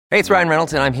Hey, it's Ryan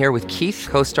Reynolds, and I'm here with Keith,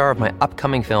 co-star of my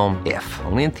upcoming film, If,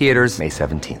 only in theaters May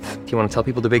 17th. Do you want to tell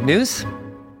people the big news?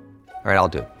 All right, I'll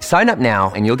do it. Sign up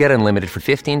now and you'll get unlimited for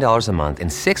 $15 a month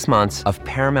and 6 months of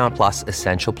Paramount Plus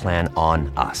Essential Plan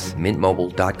on us.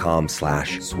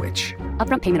 MintMobile.com/switch.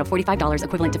 Upfront payment of $45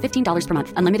 equivalent to $15 per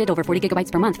month. Unlimited over 40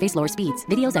 gigabytes per month. Face lower speeds.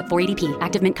 Videos at 480p.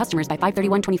 Active Mint customers by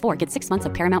 531.24 get 6 months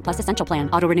of Paramount Plus Essential Plan.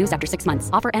 Auto renews after 6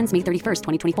 months. Offer ends May 31st,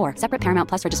 2024. Separate Paramount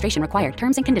Plus registration required.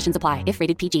 Terms and conditions apply if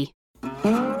rated PG.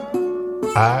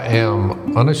 I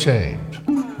am unashamed.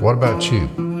 What about you?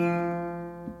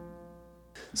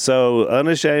 So,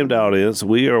 Unashamed audience,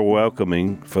 we are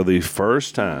welcoming for the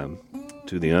first time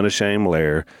to the Unashamed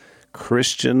Lair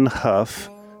Christian Huff,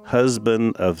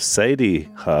 husband of Sadie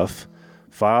Huff,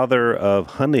 father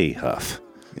of Honey Huff.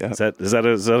 Yeah. Is that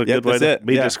a good way to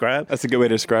be described? That's a good way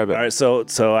to describe it. All right, so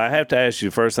I have to ask you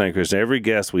first thing, Christian. Every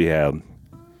guest we have,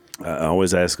 I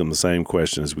always ask them the same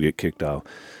question as we get kicked off.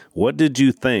 What did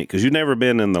you think? Because you've never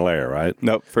been in the Lair, right?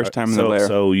 Nope, first time in the Lair.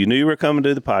 So you knew you were coming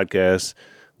to the podcast.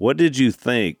 What did you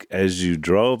think as you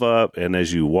drove up and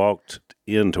as you walked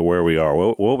into where we are?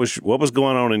 What was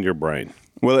going on in your brain?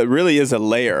 Well, it really is a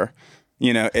lair.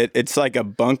 You know, it's like a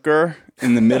bunker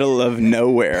in the middle of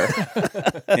nowhere,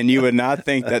 and you would not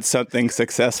think that something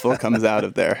successful comes out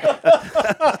of there.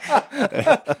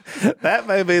 That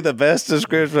may be the best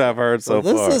description I've heard so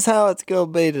far. This is how it's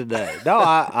going to be today. No,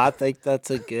 I think that's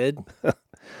a good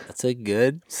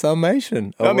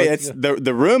summation. I mean, it's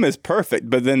the room is perfect,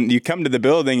 but then you come to the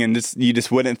building and you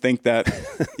just wouldn't think that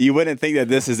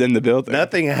this is in the building.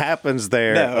 Nothing happens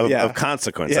there of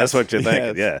consequence. Yes. That's what you're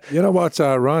thinking. Yes. Yeah. You know what's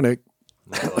ironic?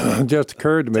 Just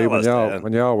occurred to me Tell us, Dad.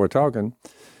 when y'all were talking,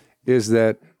 is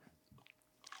that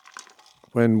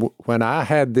when I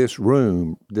had this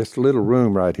little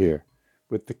room right here,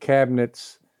 with the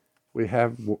cabinets, we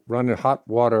have running hot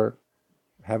water,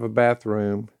 have a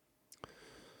bathroom,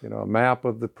 you know, a map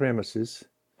of the premises.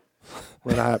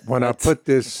 When I put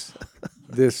this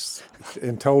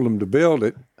and told them to build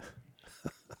it,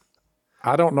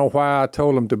 I don't know why I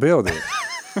told them to build it.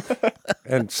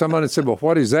 And somebody said, "Well,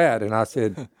 what is that?" And I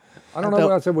said, "I don't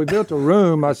know." I said, "We built a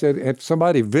room." I said, "If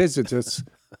somebody visits us,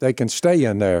 they can stay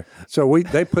in there." So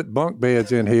they put bunk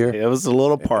beds in here. It was a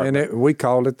little apartment. And we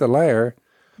called it the Lair.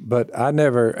 But I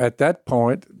never, at that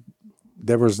point,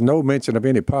 there was no mention of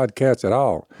any podcasts at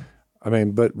all. I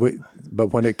mean, but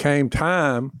when it came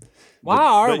time, why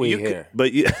are we here?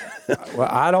 well,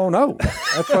 I don't know.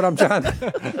 That's what I'm trying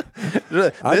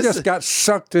to. I just got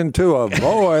sucked into a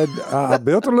void. I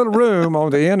built a little room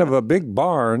on the end of a big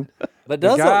barn. But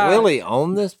doesn't Willie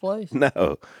own this place?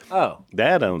 No. Oh.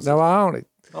 Dad owns it. No, I own it.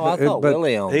 Oh, I thought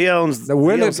Willie owned it. He owns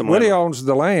Willie owns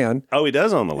the land. Oh, he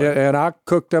does own the land. Yeah, and I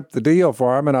cooked up the deal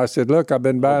for him, and I said, "Look, I've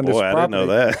been buying this property." I didn't know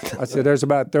that. I said, "There's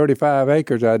about 35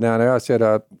 acres right down there." I said,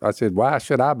 "Why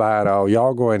should I buy it all?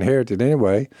 Y'all go inherit it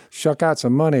anyway. Shuck out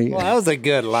some money." Well, that was a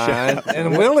good line.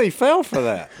 And Willie fell for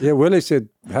that. Yeah, Willie said,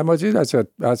 "How much is it?"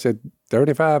 I said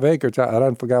 35 acres. I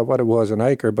don't forget what it was, an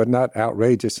acre, but not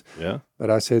outrageous. Yeah. But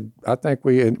I said, I think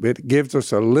it gives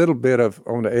us a little bit of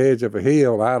on the edge of a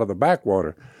hill out of the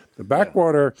backwater. The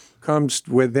backwater comes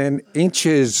within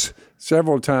inches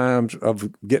several times of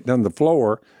getting on the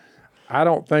floor. I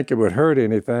don't think it would hurt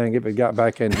anything if it got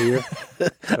back in here.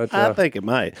 But, I think it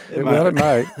might. It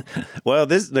might. Well,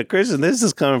 Christian, this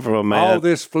is coming from a man. All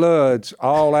this floods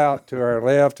all out to our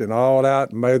left and all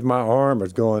out, and my arm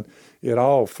is going. It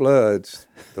all floods.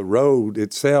 The road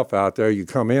itself out there, you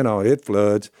come in on, it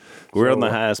floods. We're on the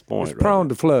highest point. It's prone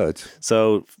to floods.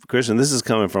 So, Christian, this is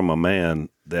coming from a man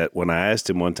that when I asked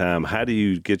him one time, how do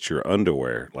you get your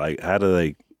underwear? Like, how do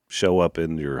they show up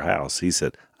in your house? He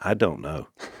said, I don't know.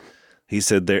 He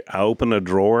said, I open a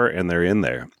drawer and they're in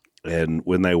there. And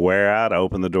when they wear out, I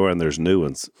open the door and there's new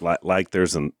ones. Like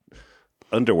there's an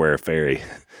underwear fairy.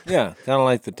 Yeah, kind of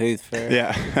like the tooth fairy.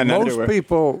 Yeah, most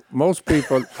people,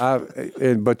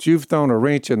 but you've thrown a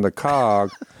wrench in the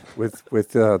cog with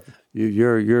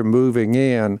you're moving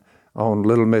in on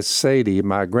little Miss Sadie,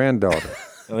 my granddaughter.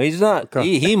 No, he's not.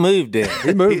 He moved in.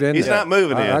 He moved in. He's not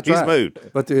moving in. He's moved.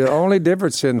 But the only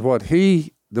difference in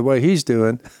the way he's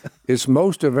doing, is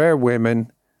most of our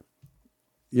women,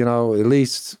 you know, at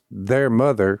least their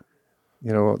mother,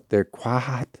 you know, they're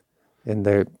quiet and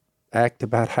they act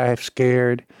about half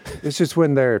scared. This is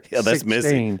when they're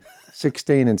 16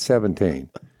 and 17.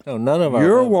 No, none of our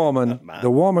Your woman, the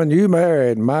woman you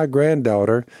married, my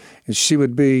granddaughter, and she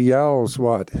would be y'all's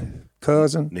what?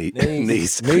 Cousin?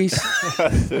 Niece.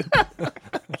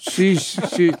 She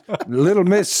little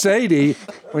Miss Sadie,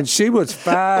 when she was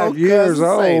 5 years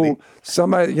old, Sadie.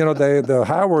 somebody, you know, the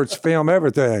Howards film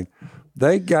everything.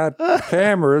 they got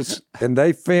cameras and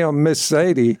they filmed Miss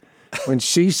Sadie when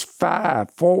she's 4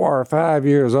 or 5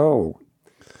 years old,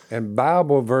 and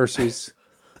Bible verses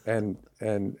and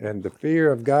the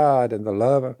fear of God and the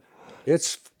love of,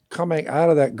 it's coming out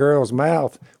of that girl's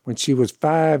mouth when she was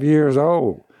 5 years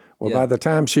old. Well, by the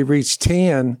time she reached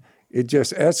 10, it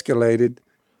just escalated.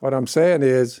 What I'm saying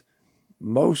is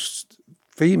most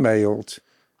females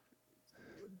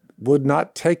would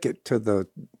not take it to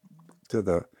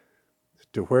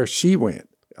where she went.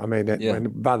 I mean,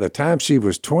 and by the time she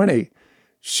was 20,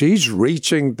 she's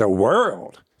reaching the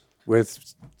world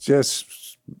with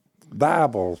just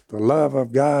Bible, the love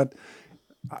of God.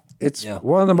 It's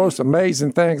one of the most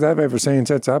amazing things I've ever seen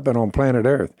since I've been on planet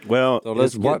Earth. Well,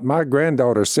 It's what my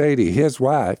granddaughter Sadie, his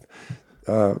wife,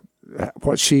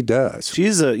 what she does.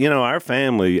 she's our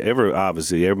family,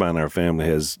 obviously everybody in our family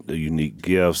has unique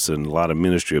gifts and a lot of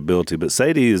ministry ability, but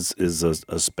Sadie is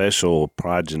a special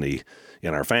progeny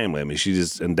in our family. I mean,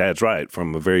 and Dad's right,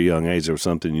 from a very young age, there was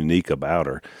something unique about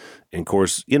her. And of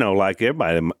course, like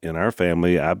everybody in our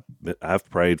family, I've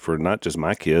prayed for not just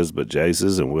my kids, but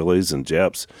Jace's and Willie's and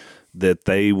Jep's, that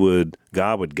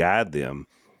God would guide them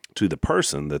to the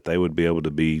person that they would be able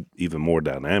to be even more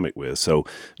dynamic with. So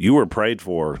you were prayed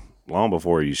for long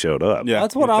before you showed up. Yeah,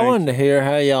 That's what I wanted to hear,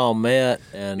 how y'all met.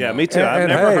 And Yeah, me too. I've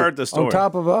never heard the story. On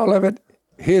top of all of it,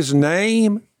 his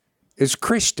name is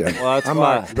Christian. Well, that's I'm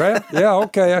why. like, well, yeah,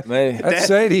 okay. Maybe. That's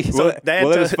Sadie. So Dad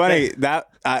Well, it was took- funny that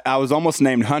I was almost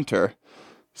named Hunter,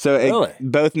 so Really?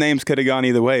 both names could have gone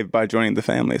either way by joining the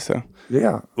family. So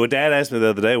Yeah. Well, Dad asked me the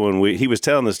other day when he was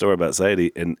telling the story about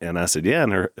Sadie, and I said, yeah,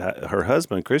 and her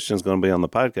husband Christian's going to be on the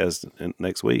podcast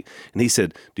next week, and he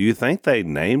said, do you think they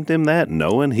named him that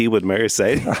knowing he would marry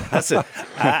Sadie? I said,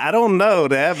 I don't know,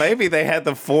 Dad. Maybe they had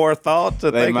the forethought to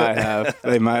they think might of- have.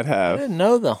 They might I have. didn't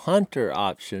know the Hunter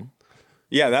option.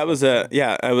 Yeah, that was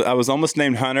I was almost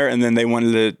named Hunter, and then they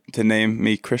wanted to name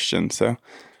me Christian. So,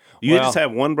 You just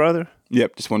have one brother,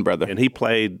 yep, just one brother. and he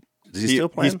played. Is he still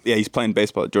playing? He's playing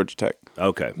baseball at Georgia Tech.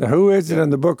 Okay. Now, who is it in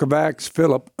the book of Acts?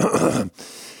 Philip.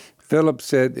 Philip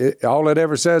said all it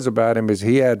ever says about him is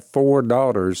he had 4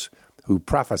 daughters who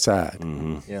prophesied.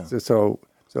 Yeah.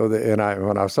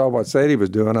 When I saw what Sadie was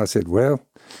doing, I said, well,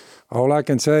 all I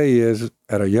can say is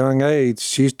at a young age,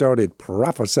 she started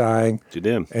prophesying. She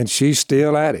did. And she's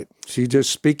still at it. She's just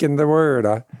speaking the word.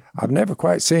 I've never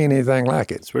quite seen anything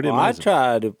like it. It's pretty Well, I amazing.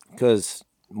 tried because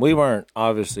we weren't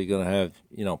obviously going to have,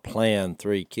 planned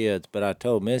 3 kids, but I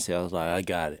told Missy, I was like, I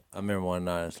got it. I remember one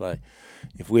night, it's like,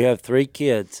 if we have 3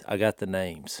 kids, I got the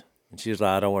names. And she was like,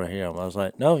 I don't want to hear them. I was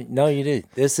like, no, you do.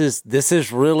 This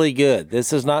is really good.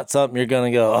 This is not something you're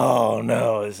going to go, oh,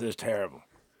 no, this is terrible.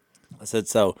 I said,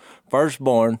 so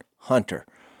firstborn, Hunter.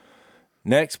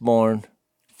 Nextborn,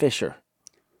 Fisher.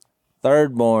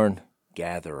 Thirdborn,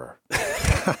 Gatherer.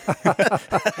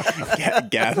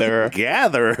 Gatherer.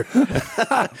 Gatherer.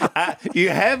 You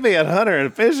had me at Hunter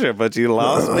and Fisher, but you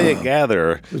lost me at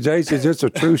Gatherer. Jace, is this a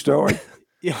true story?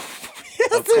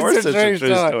 Of course, it's a true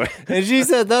story. And she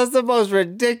said, that's the most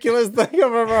ridiculous thing I've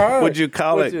ever heard. Would you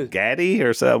call Which it is- Gaddy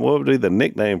or something? What would be the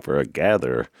nickname for a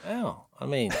gatherer? Well, I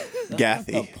mean, that's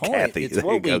Gathy. not the point. Kathy, It's there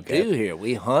what you go, we do Kathy. here.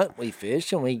 We hunt, we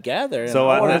fish, and we gather. And So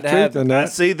I I- wanted to Truth have, in I that.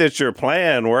 see that your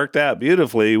plan worked out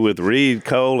beautifully with Reed,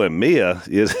 Cole, and Mia.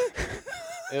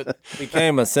 it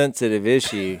became a sensitive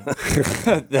issue.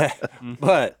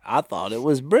 But I thought it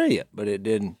was brilliant, but it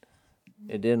didn't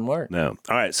work. No.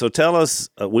 All right. So tell us.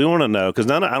 We want to know because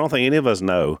I don't think any of us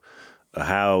know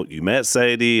how you met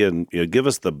Sadie, and give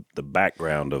us the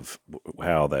background of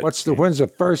how that. When's the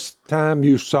first time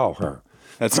you saw her?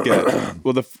 That's good.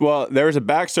 Well, there was a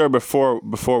backstory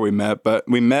before we met, but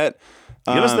we met.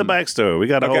 Give us the backstory. We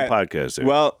got a whole Okay. podcast here.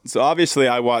 Well, so obviously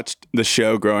I watched the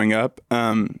show growing up.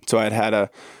 So I had a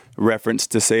reference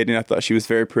to Sadie, and I thought she was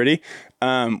very pretty.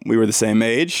 We were the same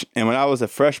age. And when I was a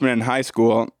freshman in high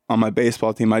school on my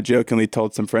baseball team, I jokingly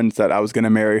told some friends that I was going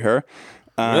to marry her.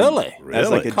 Really?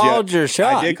 As like a Called joke. your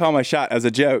shot. I did call my shot as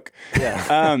a joke.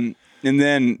 Yeah. And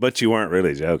then but you weren't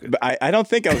really joking. I don't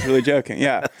think I was really joking.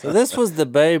 Yeah. So this was the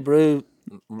Babe Ruth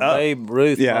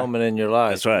Yeah. moment in your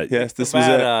life. That's right. Yes, this was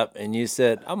Bat it. up, and you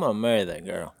said, I'm going to marry that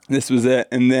girl. This was it.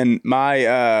 And then my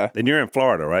And you're in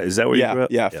Florida, right? Is that where you grew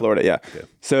yeah, up? Florida, yeah.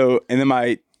 So, and then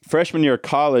my freshman year of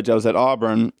college, I was at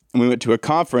Auburn, and we went to a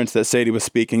conference that Sadie was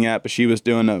speaking at, but she was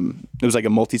doing it was like a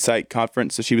multi-site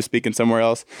conference, so she was speaking somewhere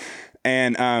else.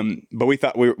 And but we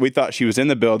thought she was in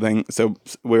the building, so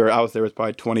I was there with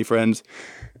probably 20 friends,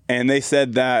 and they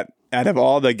said that out of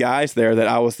all the guys there, that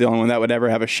I was the only one that would ever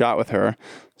have a shot with her.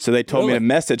 So they told me to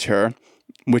message her.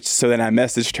 So then I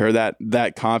messaged her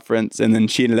that conference, and then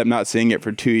she ended up not seeing it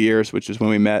for 2 years, which is when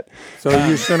we met. So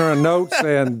you sent her a note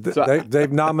saying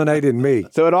they've nominated me.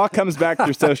 So it all comes back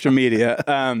through social media.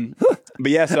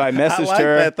 But yeah, so I messaged I like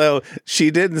her. that though. She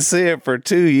didn't see it for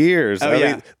 2 years. Oh, I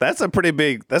yeah. mean, that's a pretty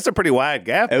wide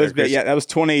gap. It was there, big. Yeah, that was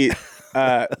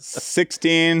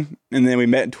 2016, and then we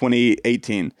met in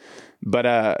 2018. But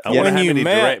I wonder When how you many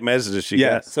met- direct messages she Yeah.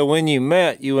 got. So when you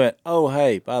met, you went, "Oh,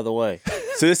 hey, by the way."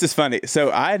 so this is funny.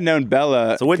 So I had known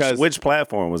Bella. So which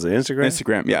platform was it? Instagram?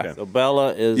 Instagram? Yeah. Okay. So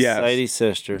Bella is Yes. Sadie's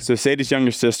sister. So Sadie's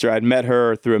younger sister, I'd met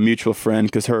her through a mutual friend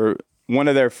because one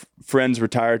of their friends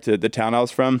retired to the town I was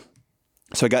from.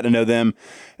 So I got to know them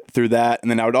through that.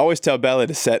 And then I would always tell Bella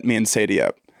to set me and Sadie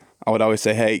up. I would always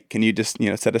say, hey, can you just,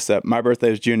 set us up? My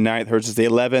birthday is June 9th. Hers is the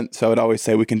 11th. So I would always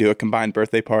say we can do a combined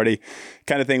birthday party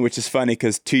kind of thing, which is funny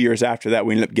because 2 years after that,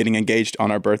 we ended up getting engaged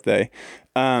on our birthday.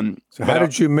 So how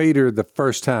did you meet her the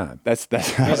first time? That's We're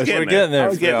getting there. getting there.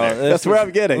 Phil. That's where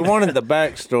I'm getting. We wanted the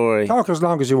backstory. Talk as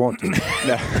long as you want to.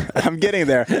 No, I'm getting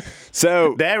there.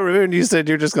 So Dad, remember you said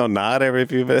you're just going to nod every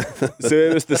few minutes? So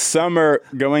it was the summer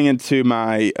going into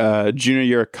my junior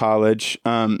year of college.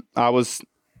 I was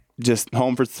just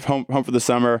home for the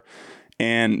summer,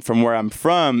 and from where I'm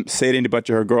from, Sadie and a bunch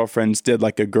of her girlfriends did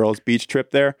like a girls' beach trip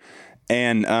there,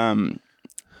 and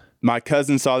my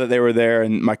cousin saw that they were there,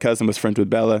 and my cousin was friends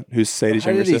with Bella, who's Sadie's How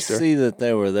younger did he sister. see that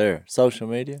they were there? Social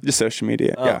media? Just social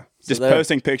media, yeah, so just they're-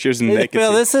 posting pictures and Hey, they could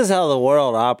Phil, see. this is how the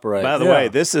world operates. By the Yeah. way,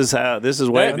 this is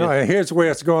way. No, and here's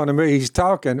where it's going to me. He's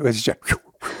talking. It's just,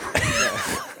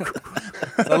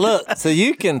 So look, so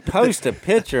you can post a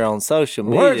picture on social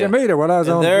media. where'd you meet her? When I was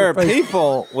And on there are Facebook.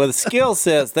 people with skill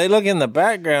sets. They look in the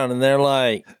background and they're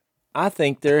like, I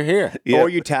think they're here. Or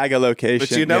you tag a location.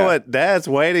 But you know yeah. what? Dad's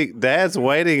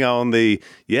waiting on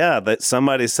that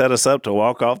somebody set us up to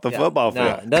walk off the football No,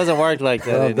 field. it doesn't work like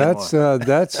that Well, anymore.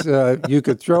 that's you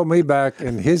could throw me back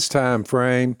in his time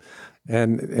frame,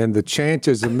 and the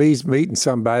chances of me meeting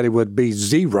somebody would be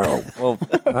zero. Well,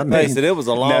 I mean, face it, it was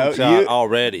a long No, shot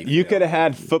already. You could have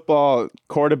had football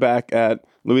quarterback at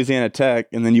Louisiana Tech,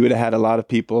 and then you would have had a lot of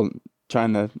people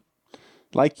trying to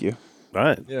like you.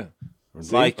 Right. yeah.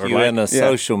 Like Or you like- in a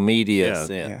social media Yeah.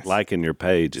 sense. Liking your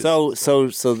pages. So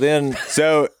then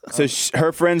So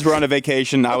her friends were on a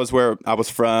vacation. I was where I was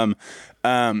from.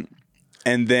 And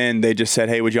then they just said,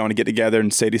 hey, would you want to get together?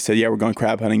 And Sadie said, yeah, we're going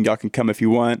crab hunting. Y'all can come if you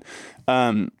want.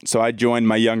 So I joined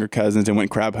my younger cousins and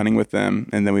went crab hunting with them.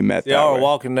 And then we met. that y'all were way.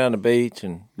 walking down the beach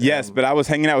and Yes, but I was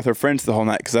hanging out with her friends the whole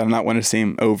night because I did not want to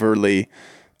seem overly,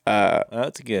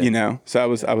 that's good. So I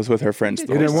was with her friends. The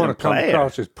you whole didn't want to come player.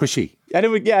 across as pushy. I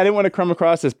didn't want to come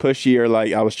across as pushy or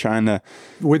like I was trying to.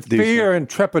 With fear and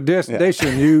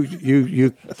trepidation,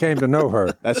 you came to know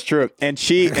her. That's true. And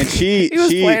she He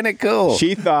was playing it cool.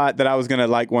 She thought that I was gonna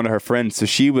like one of her friends, so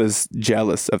she was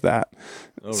jealous of that.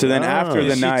 So then after the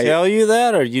Did she night, tell you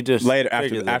that, or you just later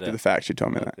figured that after out? the fact, she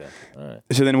told me that. Okay. All right.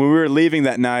 So then when we were leaving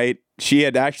that night, she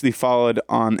had actually followed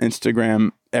on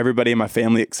Instagram everybody in my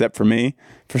family except for me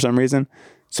for some reason.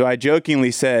 So I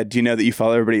jokingly said, "Do you know that you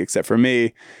follow everybody except for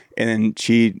me?" And then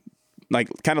she like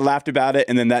kind of laughed about it,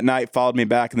 and then that night followed me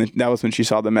back, and then that was when she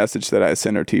saw the message that I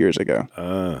sent her 2 years ago.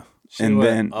 She and went,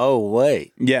 then oh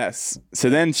wait, yes, so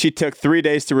then she took 3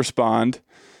 days to respond.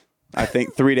 I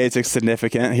think 3 days is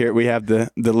significant. Here we have the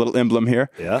little emblem here.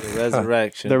 yeah. the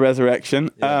resurrection. The resurrection.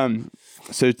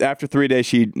 So after 3 days,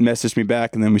 she messaged me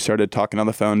back, and then we started talking on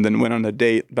the phone. Then went on a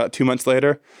date about 2 months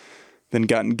later. Then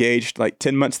got engaged like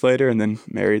 10 months later, and then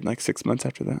married like 6 months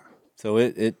after that. So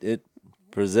it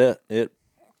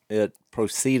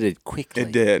proceeded quickly.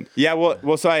 It did. Yeah.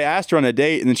 Well. So I asked her on a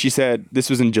date, and then she said this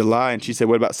was in July, and she said,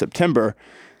 "What about September?"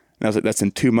 And I was like, "That's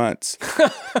in 2 months."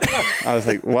 I was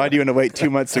like, "Why do you want to wait 2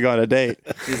 months to go on a date?"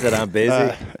 She said, "I'm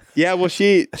busy." Yeah, well,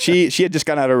 she had just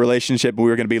gotten out of a relationship, but we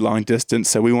were going to be long distance,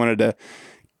 so we wanted to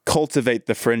cultivate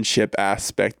the friendship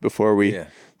aspect before we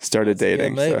started a good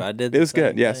dating. move. So I did it the was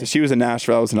good. same Yeah, thing. so she was in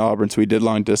Nashville, I was in Auburn, so we did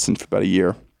long distance for about a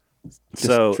year. Just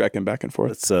So trekking back and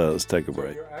forth. let's take a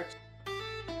break.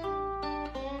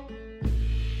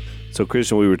 So,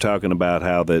 Christian, we were talking about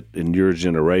how that in your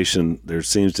generation there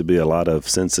seems to be a lot of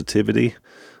sensitivity,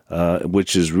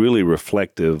 which is really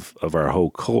reflective of our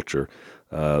whole culture.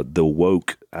 The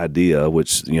woke idea,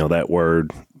 which, that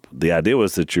word, the idea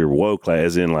was that you're woke, like,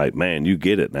 as in like, man, you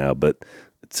get it now, but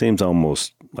it seems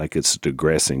almost like it's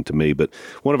digressing to me. But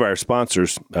one of our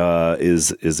sponsors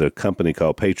is a company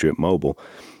called Patriot Mobile,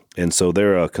 and so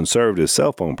they're a conservative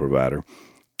cell phone provider.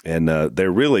 And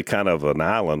they're really kind of an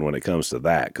island when it comes to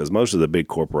that, because most of the big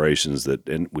corporations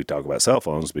and we talk about cell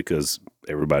phones because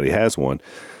everybody has one.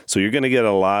 So you're going to get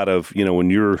a lot of, when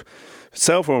you're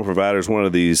Cell phone providers, one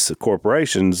of these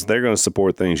corporations, they're going to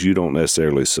support things you don't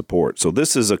necessarily support. So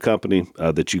this is a company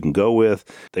that you can go with.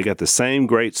 They got the same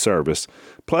great service,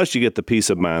 plus you get the peace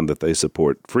of mind that they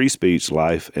support free speech,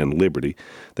 life, and liberty.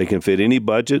 They can fit any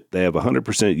budget. They have a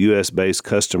 100% U.S.-based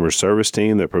customer service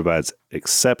team that provides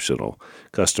exceptional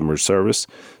customer service.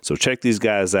 So check these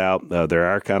guys out. They're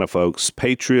our kind of folks.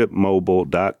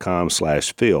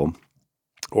 PatriotMobile.com/Phil.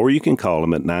 Or you can call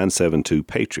them at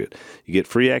 972-PATRIOT. You get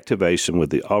free activation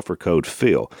with the offer code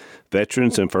PHIL.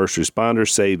 Veterans and first responders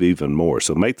save even more.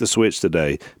 So make the switch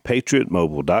today.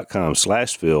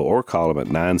 PatriotMobile.com/Phil or call them at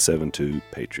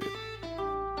 972-PATRIOT.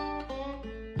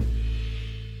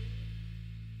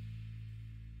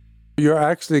 You're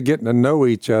actually getting to know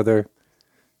each other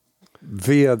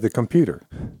via the computer.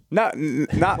 Not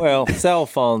Well, cell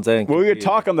phones and well, we would computers.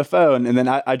 talk on the phone, and then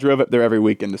I drove up there every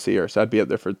weekend to see her. So I'd be up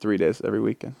there for 3 days every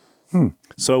weekend.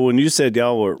 So when you said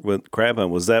y'all were with crab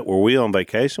hunt, were we on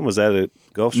vacation? Was that at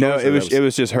Gulf Shores? No, or it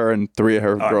was just her and 3 of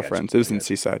her got girlfriends. It was in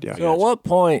Seaside, yeah. So at what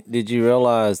point did you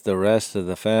realize the rest of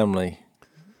the family?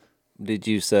 Did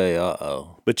you say,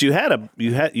 "Uh-oh"? But you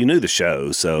knew the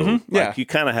show, so Yeah. you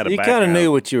kind of had a You kind of background.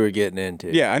 knew what you were getting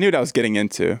into. Yeah, I knew what I was getting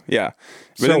into. Yeah.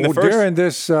 But So then the first, during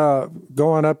this,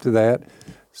 going up to that,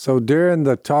 so during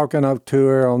the talking up to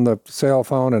her on the cell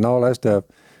phone and all that stuff,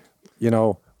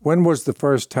 when was the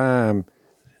first time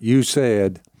you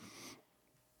said,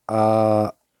 I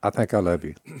think I love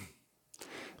you?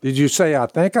 Did you say, I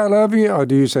think I love you? Or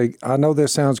do you say, I know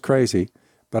this sounds crazy,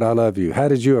 but I love you? How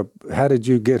did you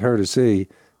get her to see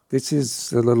this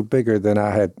is a little bigger than I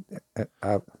had?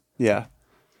 yeah.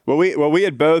 Well, we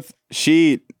had both.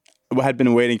 She had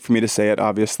been waiting for me to say it,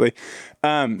 obviously.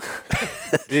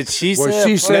 Did she Was say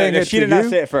she it saying No, it she to did not you?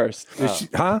 say it first.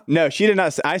 Huh? No, she did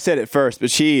not. I said it first,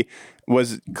 but she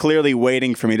was clearly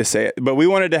waiting for me to say it. But we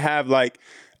wanted to have like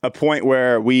a point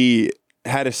where we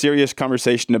had a serious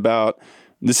conversation about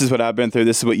this is what I've been through,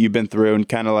 this is what you've been through, and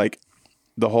kind of like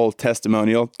the whole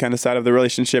testimonial kind of side of the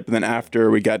relationship. And then after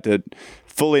we got to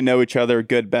fully know each other,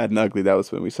 good, bad, and ugly, that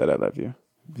was when we said I love you.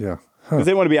 Yeah. Because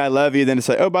they want to be I love you, then it's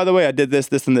like, oh, by the way, I did this,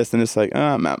 this, and this, and it's like, oh,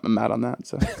 I'm out on that.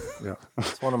 So Yeah.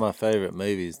 It's one of my favorite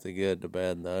movies, The Good, the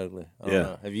Bad, and the Ugly. I don't Yeah.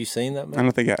 know. Have you seen that I movie?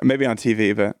 don't think maybe on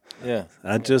TV, but Yeah.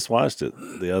 I just watched it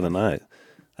the other night.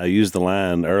 I used the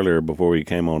line earlier before we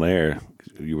came on air.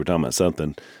 You were talking about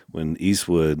something when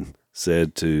Eastwood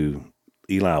said to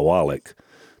Eli Wallach,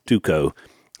 Tuco,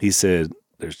 he said,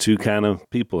 there's two kind of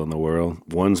people in the world,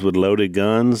 ones with loaded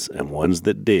guns and ones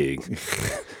that dig.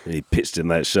 And he pitched in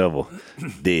that shovel,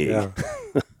 dig. Yeah.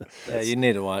 Yeah, you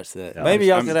need to watch that. Maybe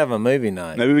y'all could have a movie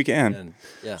night. maybe we can. And,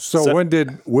 yeah. So when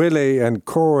did Willie and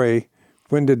Corey?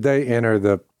 When did they enter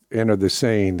the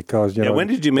scene? Because when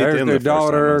did you meet there's them their the first time?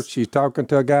 daughter. She's talking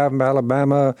to a guy from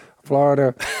Alabama,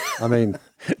 Florida. I mean,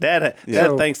 Dad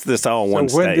thinks this all in one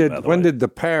so when state, did by the when way. did the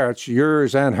parents,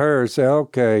 yours and hers, say,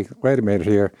 okay, wait a minute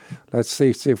here, let's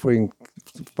see if we can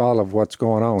follow what's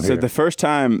going on So here. the first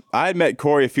time I had met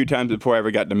Corey a few times before I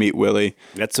ever got to meet Willie,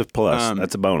 That's a plus.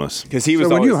 That's a bonus. because he was So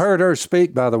when always, you heard her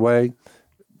speak, by the way,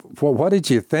 what did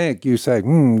you think? You say,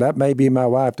 that may be my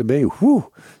wife to be.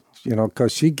 Whew.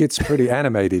 Because she gets pretty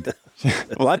animated.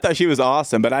 well, I thought she was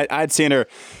awesome, but I'd seen her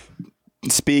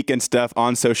speak and stuff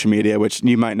on social media, which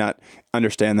you might not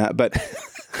understand that, but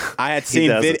I had seen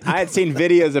doesn't. I had seen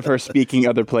videos of her speaking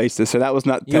other places, so that was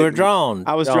not. You were drawn.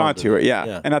 I was drawn to her,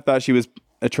 yeah, and I thought she was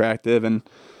attractive and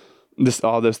just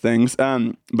all those things.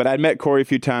 But I'd met Corey a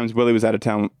few times. Willie was out of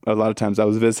town a lot of times. I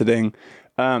was visiting.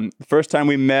 The first time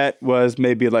we met was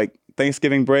maybe like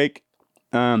Thanksgiving break.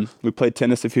 We played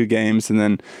tennis a few games and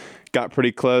then got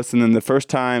pretty close. And then the first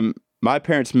time my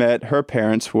parents met, her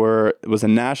parents was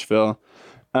in Nashville.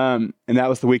 And that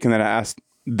was the weekend that I asked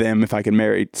them if I could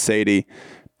marry Sadie.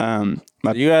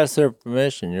 You asked their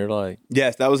permission. You're like,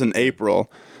 Yes, that was in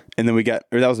April. And then that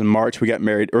was in March. We got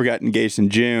married or got engaged in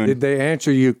June. Did they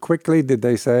answer you quickly? Did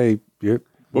they say, Well,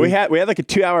 we had like a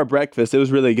 2-hour breakfast. It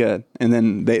was really good. And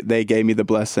then they gave me the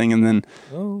blessing. And then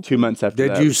 2 months after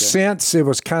that. did you was good. sense it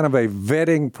was kind of a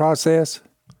vetting process?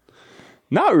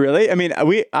 Not really. I mean,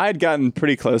 I had gotten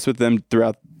pretty close with them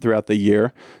throughout the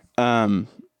year,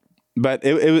 but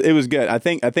it was good. I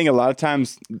think a lot of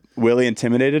times Willie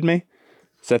intimidated me,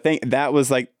 so I think that was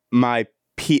like my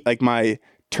my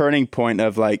turning point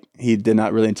of like he did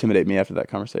not really intimidate me after that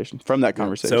conversation. From that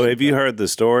conversation. So have you heard the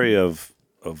story of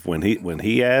when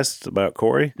he asked about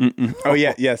Corey? Oh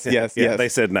yeah, yes. Yeah, yes. they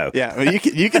said no. Yeah, well,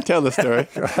 you can tell the story.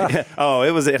 Oh,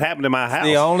 it happened in my house.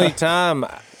 the only time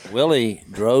Willie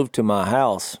drove to my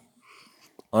house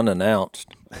unannounced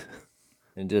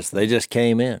and they just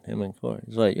came in, him and Corey.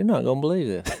 He's like, you're not going to believe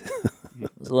this.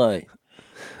 It's like,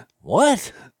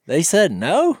 what? They said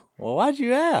no. Well, why'd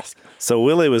you ask? So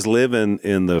Willie was living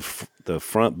in the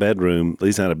front bedroom.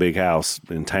 Lisa had a big house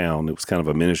in town. It was kind of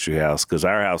a ministry house because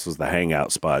our house was the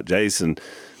hangout spot. Jason,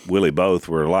 Willie both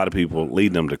were a lot of people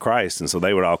leading them to Christ, and so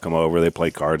they would all come over. They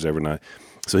play cards every night.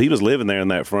 So he was living there in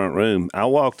that front room. I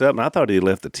walked up, and I thought he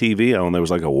left the TV on. There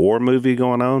was like a war movie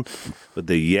going on with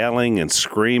the yelling and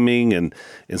screaming, and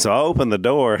so I opened the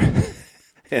door.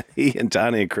 And he and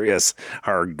Johnny and Chris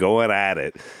are going at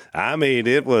it. I mean,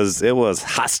 it was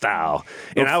hostile,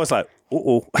 and I was like,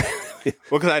 "Uh-oh."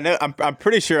 Well, because I know I'm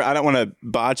pretty sure, I don't want to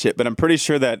botch it, but I'm pretty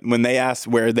sure that when they asked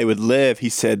where they would live, he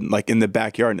said like in the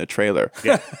backyard in a trailer.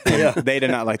 Yeah. They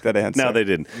did not like that answer. No, they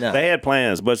didn't. No. They had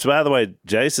plans, but by the way,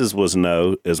 Jace's was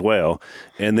no as well,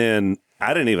 and then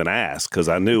I didn't even ask because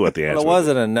I knew what the answer Well, it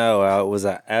wasn't a no. It was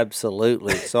a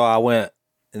absolutely. So I went,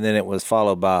 and then it was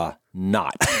followed by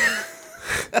not.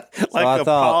 like I a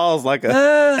thought, pause, like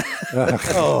a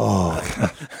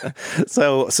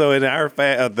So in our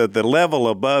the level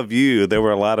above you, there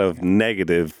were a lot of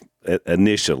negative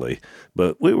initially,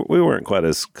 but we weren't quite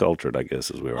as cultured, I guess,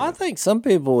 as we were. I think some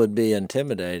people would be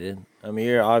intimidated. I mean,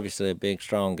 you're obviously a big,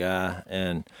 strong guy,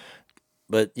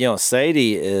 but you know,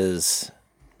 Sadie is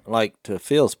like, to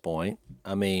Phil's point.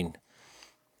 I mean,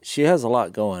 she has a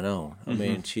lot going on. I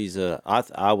mean, she's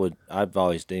I've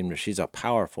always deemed her, she's a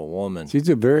powerful woman. She's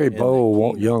a very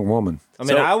bold young woman. I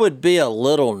mean, I would be a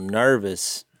little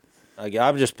nervous. Like,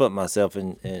 I've just put myself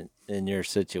in your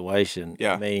situation.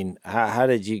 Yeah. I mean, how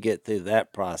did you get through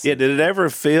that process? Yeah, did it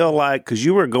ever feel like, because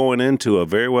you were going into a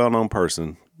very well-known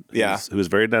person, who was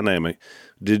very dynamic,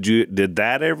 did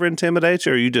that ever intimidate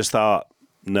you, or you just thought,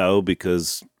 no,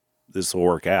 because this will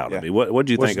work out? Yeah. I mean, what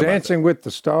did you think about Dancing with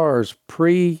the Stars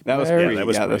pre-marriage? That was that? That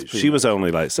was Yeah, pre- that's she was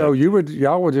only like So 7.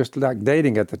 y'all were just like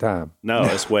dating at the time. No,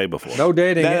 it's way before. No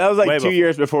dating. that was Way like 2 before.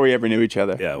 years before we ever knew each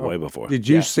other. Yeah, way before. Did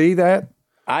you see that?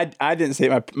 I didn't see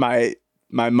it.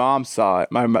 My mom saw it.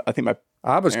 I think my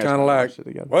I was parents kind of like, watched it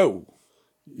together. whoa,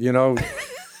 you know,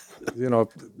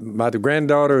 my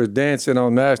granddaughter is dancing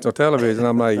on national television.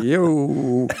 I'm like,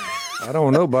 yo, I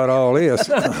don't know about all this.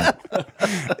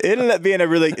 It ended up being a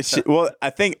really well. I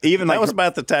think even like That was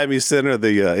about the time you sent her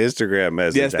the Instagram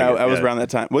message. yes, I was around that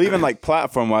time. Well, even like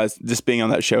platform wise, just being on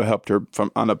that show helped her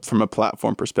from a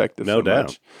platform perspective. No so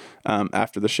doubt. much,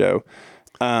 after the show.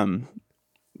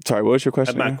 Sorry, what was your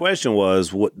question? My again? question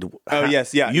was,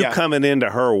 yes, yeah, you yeah. coming into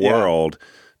her world,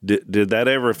 did that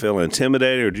ever feel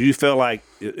intimidating, or do you feel like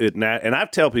it? And I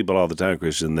tell people all the time,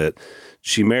 Christian, that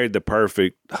she married the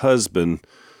perfect husband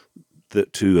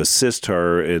to assist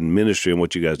her in ministry and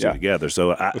what you guys do together.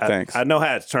 So thanks. I know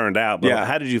how it's turned out, but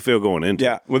how did you feel going into it?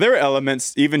 Yeah. Well, there were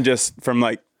elements, even just from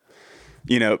like,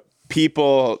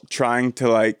 people trying to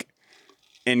like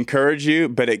encourage you,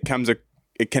 but it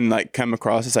can like come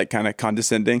across as like kind of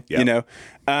condescending,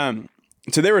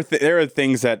 So there were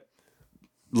things that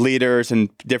leaders and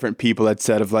different people had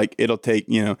said of like, it'll take,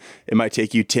 it might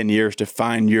take you 10 years to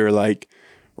find your like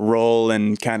role,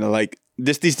 and kind of like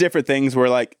just these different things where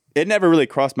like, it never really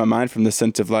crossed my mind from the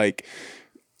sense of like,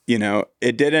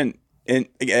 it didn't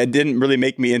really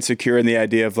make me insecure in the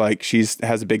idea of like,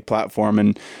 has a big platform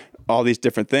and all these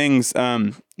different things.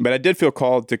 But I did feel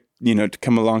called to, to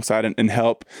come alongside and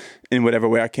help in whatever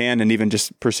way I can, and even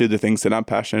just pursue the things that I'm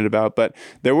passionate about. But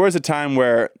there was a time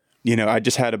where, I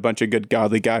just had a bunch of good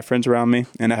godly guy friends around me,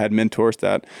 and I had mentors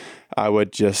that I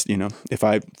would just, if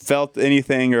I felt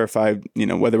anything, or if I,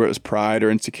 whether it was pride or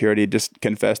insecurity, just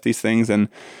confess these things and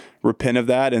repent of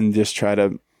that and just try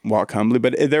to walk humbly.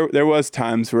 But there was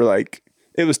times where like,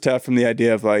 it was tough from the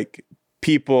idea of like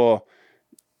people,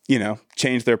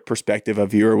 change their perspective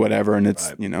of you or whatever. And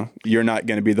it's, you're not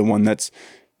going to be the one that's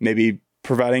maybe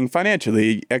providing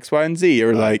financially X, Y, and Z,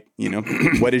 or like,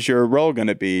 what is your role going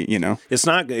to be, It's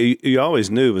not, you always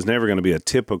knew it was never going to be a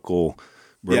typical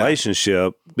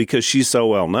relationship because she's so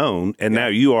well known, and now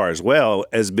you are as well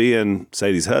as being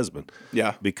Sadie's husband.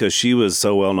 Yeah. Because she was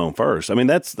so well known first. I mean,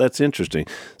 that's interesting.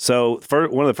 So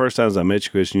one of the first times I met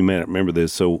you, Christian, you may not remember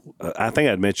this. So I think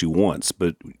I'd met you once,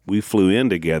 but we flew in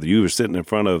together. You were sitting in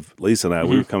front of Lisa and I.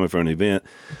 We were coming from an event,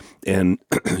 and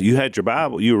you had your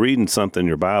Bible. You were reading something in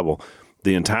your Bible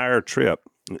the entire trip,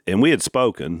 and we had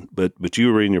spoken, but you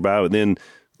were reading your Bible. And then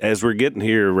as we're getting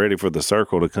here ready for the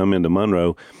circle to come into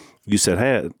Monroe, you said,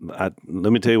 hey,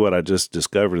 let me tell you what I just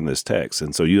discovered in this text.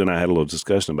 And so you and I had a little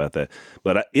discussion about that.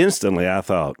 But instantly I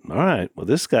thought, all right, well,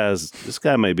 this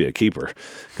guy may be a keeper.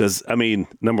 Because, I mean,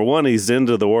 number one, he's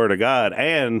into the Word of God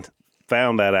and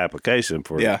found that application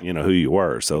for, who you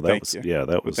were. So that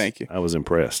was, thank you. I was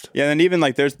impressed. Yeah. And even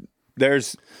like there's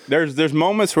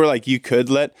moments where like you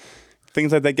could let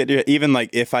things like that get you. Even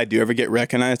like if I do ever get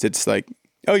recognized, it's like,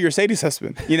 oh, you're Sadie's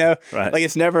husband, you know, Right. like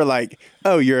it's never like,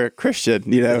 oh, you're a Christian,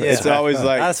 you know, it's always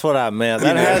like, That's what I meant.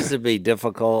 That has to be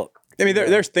difficult. I mean,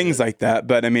 there's things like that,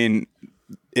 but I mean,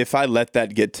 if I let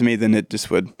that get to me, then it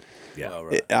just would,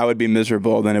 I would be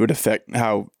miserable. Then it would affect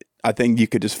how I think you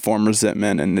could just form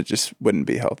resentment, and it just wouldn't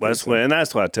be healthy. That's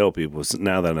what I tell people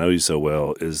now that I know you so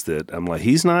well, is that I'm like,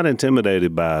 he's not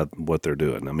intimidated by what they're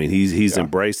doing. I mean, he's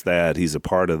embraced that. He's a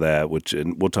part of that,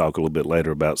 and we'll talk a little bit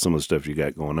later about some of the stuff you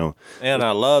got going on. And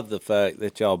I love the fact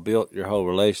that y'all built your whole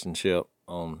relationship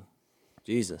on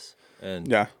Jesus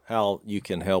and how you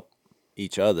can help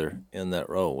each other in that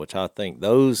role, which I think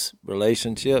those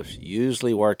relationships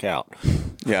usually work out.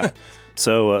 Yeah.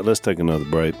 So let's take another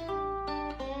break.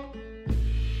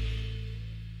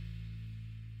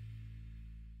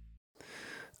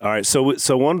 All right. So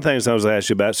one of the things I was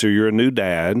asking you about, so you're a new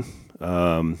dad.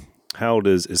 How old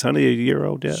is Honey a year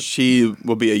old yet? She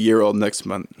will be a year old next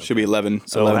month. She'll be 11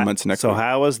 months next month. So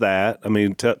how was that? I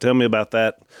mean, tell me about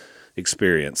that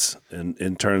experience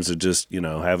in terms of just, you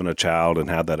know, having a child and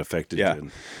how that affected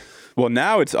you. Well,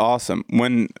 now it's awesome.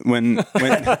 When we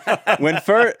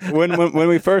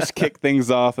first kicked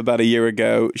things off about a year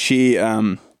ago, she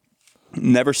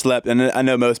never slept, and I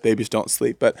know most babies don't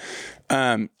sleep, but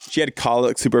she had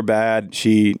colic super bad.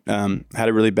 She had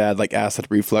a really bad like acid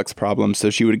reflux problem, so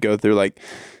she would go through like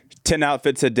 10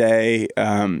 outfits a day.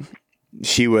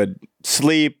 She would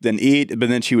sleep, then eat, but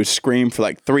then she would scream for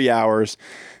like 3 hours.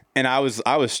 And I was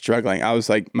struggling. I was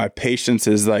like, my patience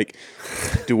is like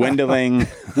dwindling.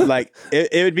 Like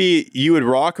it would be, you would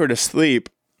rock her to sleep,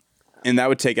 and that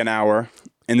would take an hour.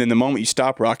 And then the moment you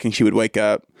stop rocking, she would wake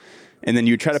up, and then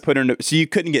you would try to put her so you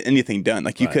couldn't get anything done.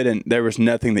 Like you couldn't, there was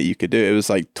nothing that you could do. It was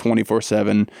like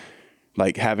 24/7,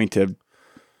 like having to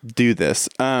do this.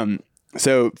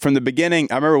 So from the beginning,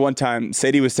 I remember one time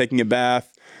Sadie was taking a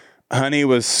bath, Honey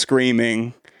was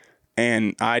screaming,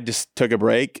 and I just took a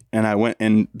break, and I went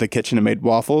in the kitchen and made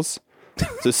waffles.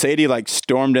 So Sadie like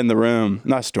stormed in the room,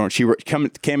 not stormed. She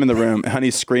came in the room.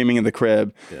 Honey's screaming in the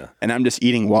crib, and I'm just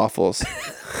eating waffles.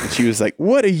 And she was like,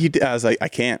 "What are you doing?" I was like, "I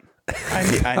can't.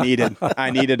 I needed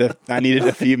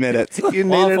a few minutes. You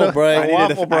needed a break.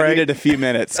 I needed a few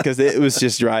minutes because it was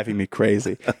just driving me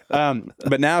crazy.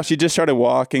 But now she just started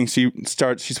walking.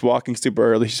 She's walking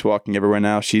super early. She's walking everywhere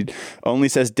now. She only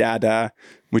says "dada,"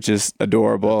 which is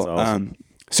adorable. That's awesome.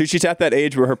 So she's at that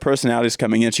age where her personality is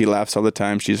coming in. She laughs all the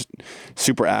time. She's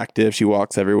super active. She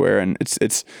walks everywhere, and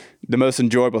it's the most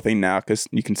enjoyable thing now because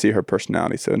you can see her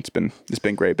personality. So it's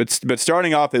been great. But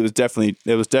starting off, it was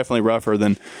definitely rougher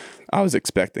than I was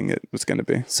expecting it was going to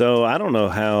be. So I don't know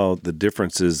how the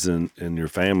differences in your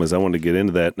families. I wanted to get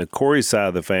into that. And Corey's side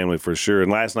of the family for sure.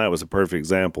 And last night was a perfect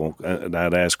example. And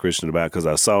I'd asked Christian about because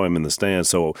I saw him in the stands.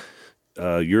 So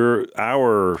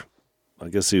I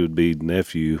guess he would be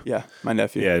nephew. Yeah, my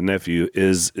nephew. Yeah, nephew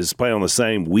is playing on the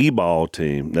same Wii ball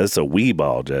team. That's a Wii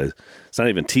ball, Jay. It's not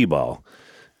even T-ball.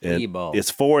 T-ball.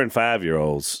 It's 4 and 5 year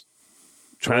olds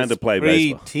trying to play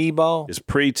baseball. T-ball. It's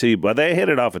pre-T-ball. They hit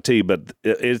it off a tee, but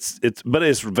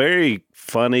it's very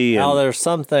funny. Now there's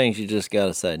some things you just got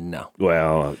to say no.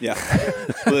 Well, yeah.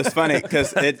 Well, it's funny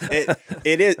because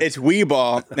it's Wii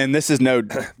ball, and this is no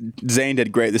Zane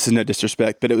did great. This is no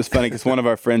disrespect, but it was funny because one of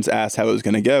our friends asked how it was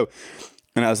going to go,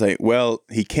 and I was like, "Well,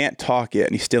 he can't talk yet,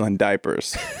 and he's still in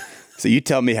diapers." So you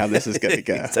tell me how this is going to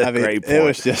go. Great point. It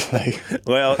was just like,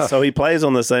 well, so he plays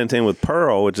on the same team with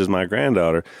Pearl, which is my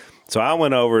granddaughter. So I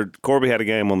went over. Corby had a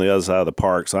game on the other side of the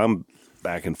park, so I'm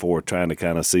back and forth trying to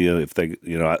kind of see if they,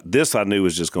 this I knew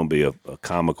was just going to be a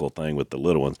comical thing with the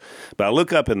little ones. But I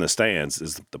look up in the stands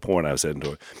is the point I was heading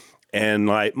toward. And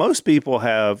like most people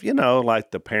have,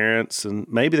 like the parents and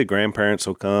maybe the grandparents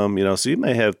will come, so you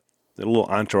may have a little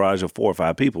entourage of 4 or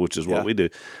 5 people, which is what we do.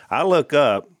 I look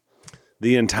up,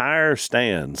 the entire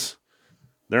stands,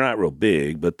 they're not real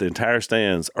big, but the entire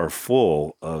stands are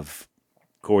full of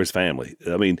Corey's family.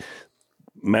 I mean,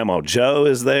 Mamo Joe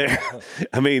is there.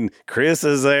 I mean, Chris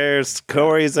is there.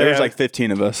 Corey's there. There's like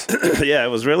 15 of us. Yeah, it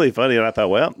was really funny. And I thought,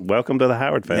 well, welcome to the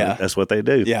Howard family. Yeah. That's what they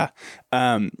do. Yeah.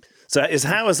 So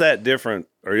how is that different?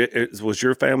 Or was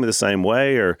your family the same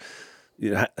way? Or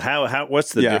how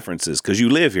what's the differences? Because you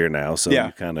live here now, so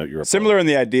you're similar in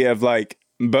the idea of like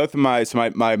both of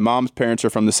my mom's parents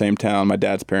are from the same town. My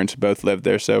dad's parents both lived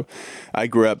there. So I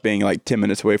grew up being like 10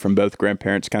 minutes away from both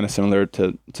grandparents, kind of similar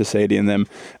to Sadie and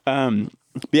them.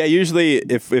 Yeah, usually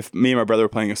if me and my brother were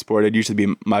playing a sport, it'd usually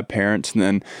be my parents. And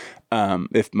then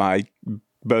if my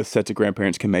both sets of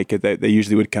grandparents can make it, they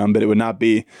usually would come, but it would not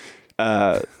be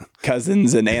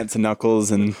cousins and aunts and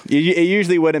uncles. And it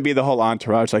usually wouldn't be the whole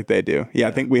entourage like they do. Yeah,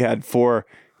 I think we had 4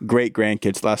 great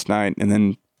grandkids last night and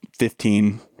then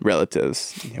 15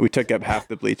 relatives. We took up half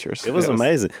the bleachers. It was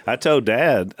amazing. I told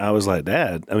Dad, I was like,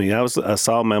 Dad, I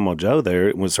saw Mama Jo there.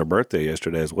 It was her birthday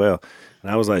yesterday as well.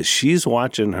 And I was like, she's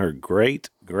watching her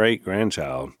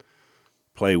great-great-grandchild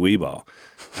play Wii ball.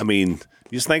 I mean,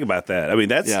 you just think about that. I mean,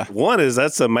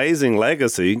 that's amazing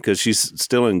legacy because she's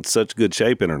still in such good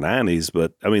shape in her 90s.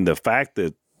 But, I mean, the fact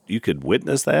that you could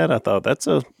witness that, I thought that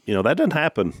doesn't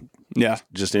happen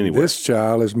just anywhere. This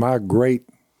child is my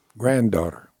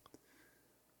great-granddaughter.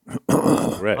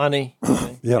 Correct. Honey.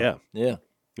 Yeah. Yeah.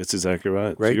 That's exactly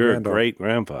right. So Great you're a granddaughter.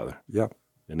 great-grandfather. Yeah.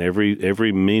 And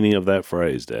every meaning of that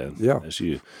phrase, Dad. Yeah. That's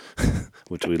you,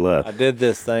 which we love. I did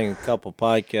this thing a couple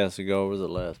podcasts ago. Or was it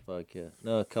last podcast?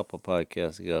 No, a couple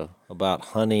podcasts ago about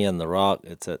honey and the rock.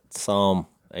 It's at Psalm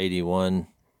 81.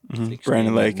 16,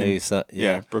 Brandon Lake.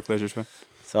 Brooke Leisure's one.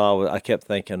 So I kept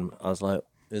thinking, I was like,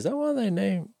 is that why they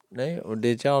named or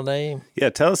did y'all name? Yeah,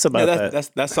 tell us about that.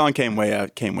 That song came way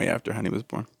after Honey was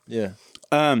born. Yeah.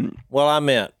 Well, I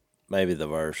meant maybe the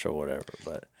verse or whatever,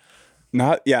 but.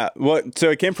 So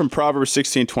it came from Proverbs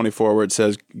 16:24, where it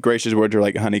says, "Gracious words are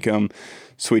like honeycomb,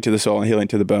 sweet to the soul and healing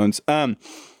to the bones."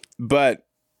 But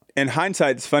in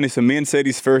hindsight, it's funny. So me and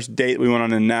Sadie's first date we went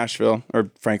on in Nashville, or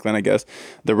Franklin, I guess.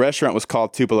 The restaurant was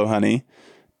called Tupelo Honey.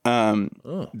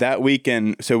 That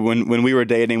weekend, so when we were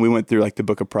dating, we went through like the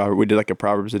book of Proverbs. We did like a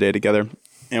Proverbs a day together,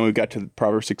 and we got to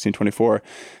Proverbs 16:24.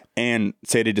 And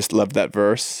Sadie just loved that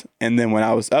verse. And then when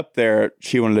I was up there,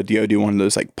 she wanted to do one of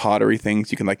those like pottery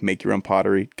things. You can like make your own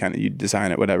pottery, kind of you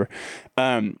design it, whatever.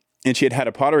 And she had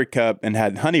a pottery cup and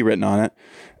had honey written on it.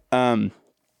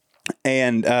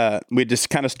 And we just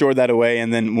kind of stored that away.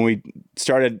 And then when we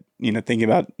started, thinking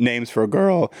about names for a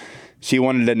girl, she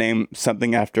wanted to name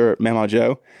something after Mama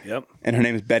Jo. Yep. And her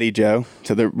name is Betty Jo.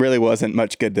 So there really wasn't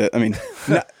much good to,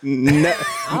 no,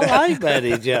 I like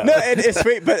Betty Jo. no, it's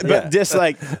sweet, but there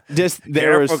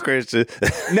Careful, was, Christian.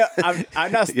 no,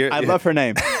 I'm not, I love her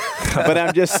name, but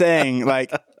I'm just saying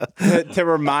like to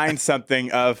remind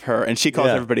something of her, and she calls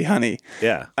everybody Honey.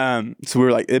 Yeah. So we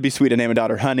were like, it'd be sweet to name a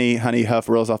daughter Honey. Honey Huff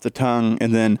rolls off the tongue.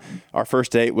 And then our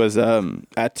first date was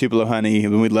at Tupelo Honey,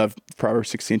 and we loved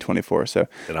Proverbs 16:24. So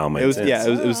It all made it was, sense. yeah,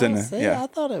 it was in See, there. Yeah. I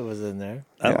thought it was in there.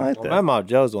 I like that. Mama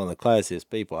Jo's one of the classiest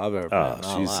people I've ever met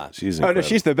in my life. She's Oh, no, incredible.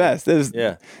 she's the best. It was,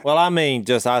 Yeah. Well, I mean,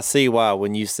 I see why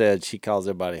when you said she calls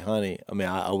everybody honey. I mean,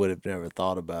 I would have never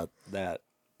thought about that,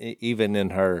 even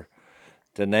in her,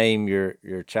 to name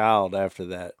your child after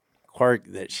that quirk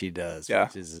that she does. Yeah.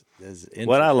 Which is interesting.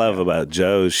 What I love about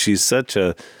Jo, she's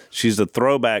a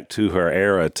throwback to her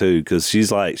era too, because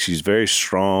she's very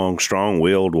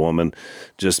strong-willed woman,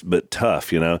 but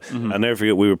tough. I never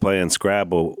forget we were playing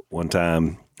Scrabble one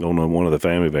time on one of the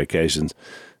family vacations,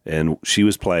 and she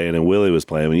was playing and Willie was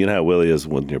playing. You know how Willie is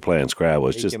when you're playing Scrabble.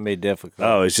 It's It just can be difficult.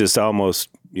 Oh, it's just almost,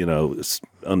 it's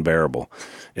unbearable.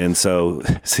 And so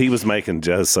he was making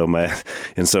Jo so mad.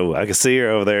 And so I could see her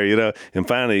over there, and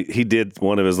finally he did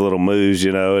one of his little moves,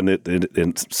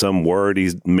 and some word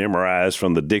he's memorized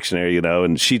from the dictionary,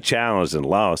 and she challenged and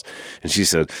lost. And she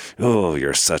said, "Oh,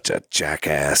 you're such a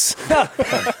jackass." But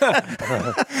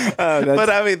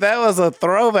I mean, that was a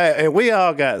throwback. And we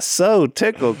all got so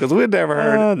tickled because we'd never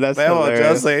heard that's Mama Jo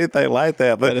hilarious. say anything like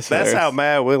that. But is that's how hilarious.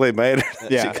 mad Willie made her.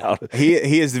 She Yeah, called it.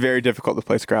 he is very difficult to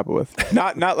play Scrabble with.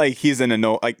 Not like he's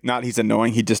he's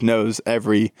annoying. He just knows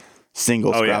every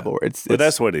single Scrabble word. But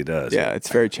that's what he does. yeah, it's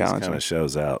very Kind challenging. of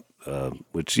shows out,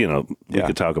 which we Yeah.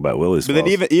 could talk about Willie's. But then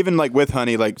flaws. even like with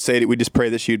Honey, like Sadie, we just pray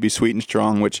that she would be sweet and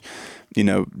strong, which,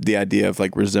 the idea of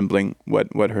like resembling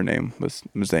what her name was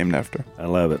named after. I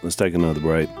love it. Let's take another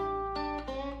break.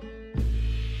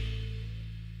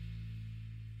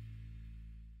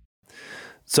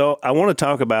 So I want to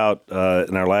talk about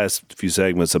in our last few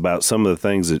segments about some of the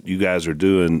things that you guys are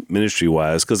doing ministry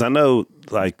wise, because I know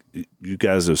like you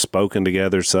guys have spoken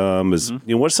together some.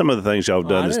 What's some of the things y'all have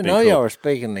done? I didn't know y'all were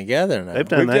speaking together now. They've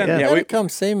done that. done- Yeah. yeah, Yeah, come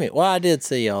see me. Well, I did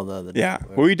see y'all the other day. Yeah,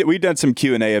 we've done some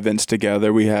Q&A events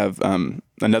together. We have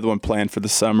another one planned for the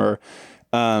summer.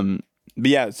 But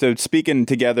yeah, so speaking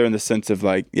together in the sense of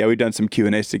like, we've done some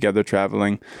Q&As together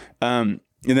traveling.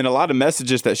 And then a lot of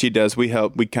messages that she does, we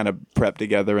kind of prep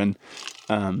together and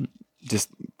just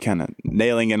kind of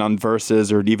nailing in on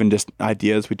verses or even just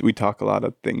ideas. We talk a lot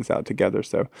of things out together.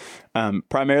 So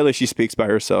primarily she speaks by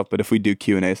herself, but if we do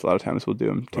Q&As, a lot of times we'll do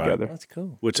them together. That's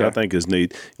cool. Which I think is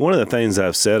neat. One of the things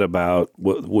I've said about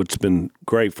what's been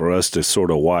great for us to sort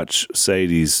of watch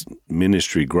Sadie's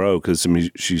ministry grow, because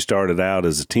she started out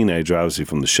as a teenager, obviously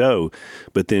from the show,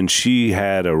 but then she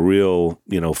had a real,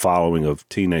 following of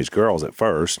teenage girls at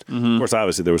first. Of course,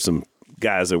 obviously there was some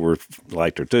guys that were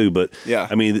liked her too. But Yeah.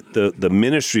 I mean, the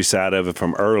ministry side of it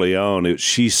from early on,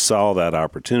 she saw that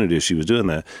opportunity. She was doing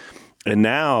that. And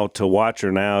now to watch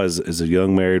her now as a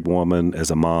young married woman, as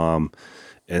a mom.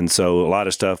 And so a lot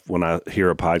of stuff, when I hear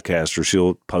a podcaster,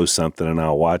 she'll post something and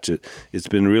I'll watch it. It's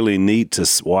been really neat to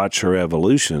watch her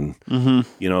evolution,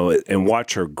 you know, and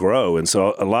watch her grow. And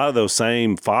so a lot of those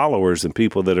same followers and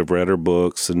people that have read her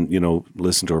books and, you know,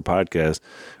 listened to her podcast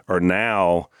are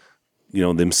now, you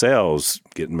know, themselves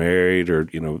getting married or,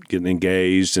 you know, getting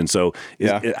engaged. And so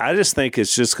I just think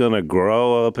it's just going to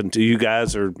grow up until you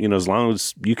guys are, you know, as long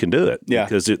as you can do it. Yeah.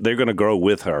 Because they're going to grow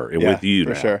with her and with you for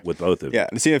now, sure. with both of you. Yeah,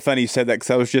 it's even funny you said that because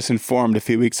I was just informed a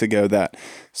few weeks ago that,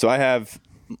 so I have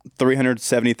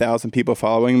 370,000 people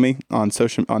following me on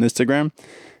Instagram,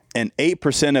 and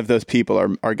 8% of those people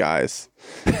are guys.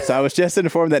 So I was just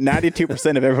informed that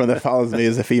 92% of everyone that follows me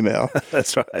is a female.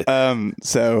 That's right.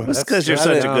 So That's because you're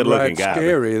such a good-looking guy.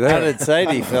 Scary. How That. did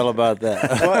Sadie feel about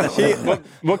that?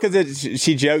 because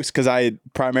she jokes because I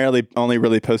primarily only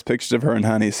really post pictures of her and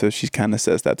Honey, so she kind of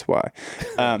says that's why.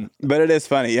 But it is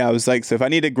funny. Yeah, I was like, so if I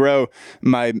need to grow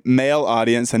my male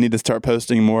audience, I need to start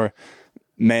posting more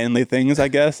manly things, I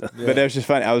guess. But it was just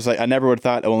funny. I was like, I never would have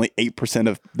thought only 8%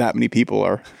 of that many people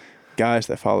are guys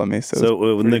that follow me.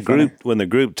 So when the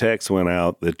group text went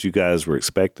out that you guys were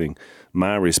expecting,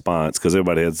 my response, because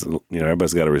everybody's got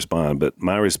to respond, but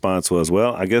my response was,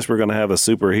 well, I guess we're going to have a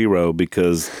superhero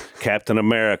because Captain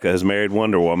America has married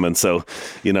Wonder Woman. So,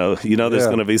 there's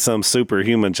going to be some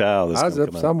superhuman child. I was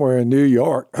up somewhere in New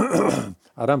York. I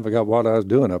don't forget what I was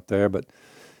doing up there, but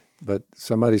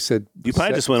somebody said you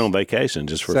probably just went on vacation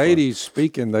just for Sadie's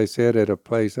speaking. They said at a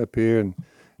place up here, and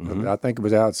I think it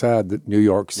was outside the New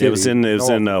York City. It was in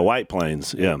White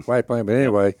Plains. Yeah, White Plains. But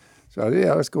anyway, so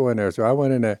let's go in there. So I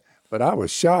went in there, but I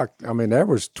was shocked. I mean, there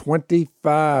was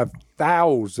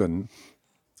 25,000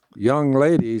 young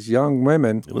ladies, young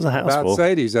women. It was a house about full.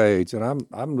 Sadie's age, and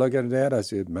I'm looking at that. I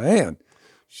said, man,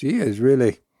 she is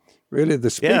really the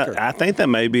speaker. Yeah, I think that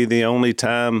may be the only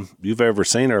time you've ever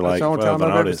seen her That's the only time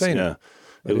I've ever seen her.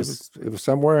 It was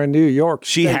somewhere in New York.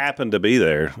 She happened to be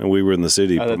there, and we were in the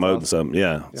city promoting something.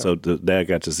 Yeah, so Dad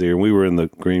got to see her, and we were in the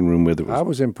green room with her. I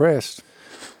was impressed.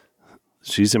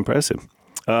 She's impressive.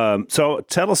 So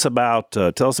tell us about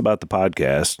the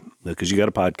podcast, because you got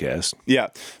a podcast. Yeah,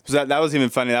 so that was even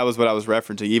funny. That was what I was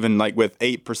referencing. Even like with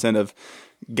 8% of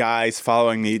guys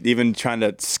following me, even trying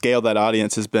to scale that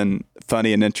audience has been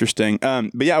funny and interesting.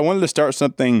 But yeah, I wanted to start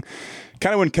something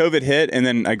kind of when COVID hit, and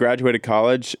then I graduated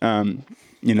college.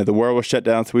 The world was shut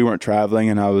down, so we weren't traveling,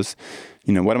 and I was,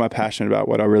 what am I passionate about?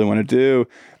 What do I really want to do?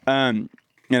 And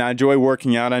I enjoy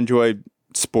working out. I enjoy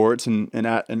sports and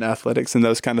athletics and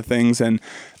those kind of things. And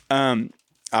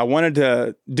I wanted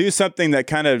to do something that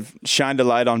kind of shined a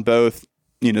light on both,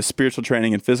 spiritual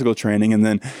training and physical training. And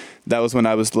then that was when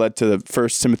I was led to the 1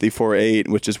 Timothy 4:8,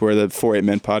 which is where the 4:8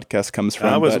 Men podcast comes from.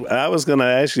 I was going to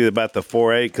ask you about the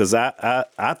 4:8 because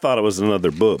I thought it was another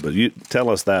book, but you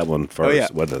tell us that one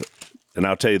first. Oh, yeah. And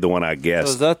I'll tell you the one I guessed.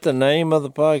 So is that the name of the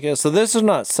podcast? So this is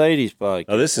not Sadie's podcast.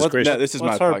 Oh, this is Christian. No, this is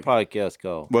What's my her podcast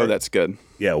called? Whoa, that's good.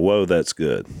 Yeah, Whoa, that's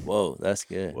good. Whoa, that's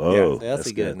good. Whoa, that's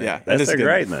a good name. Yeah, That's a a good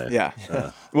great name. name.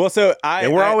 Yeah. Well, so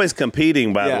And we're always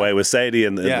competing, by the way, with Sadie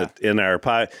in our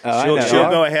pod. She'll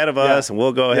go ahead of us, and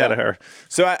we'll go ahead of her.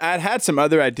 So I'd had some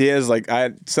other ideas. Like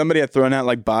somebody had thrown out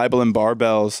like Bible and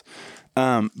barbells,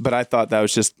 but I thought that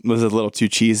was a little too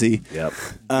cheesy. Yep.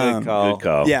 Good call. Good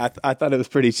call. Yeah, I thought it was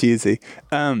pretty cheesy.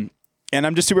 And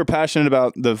I'm just super passionate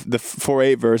about the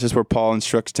 4:8 verses where Paul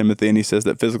instructs Timothy, and he says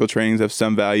that physical trainings have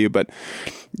some value, but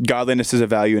godliness is a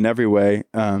value in every way.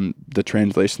 The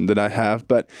translation that I have,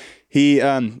 but he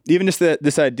even just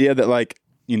this idea that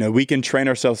we can train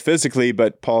ourselves physically,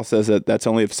 but Paul says that that's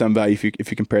only of some value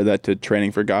if you compare that to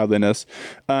training for godliness.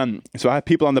 So I have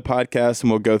people on the podcast,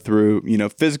 and we'll go through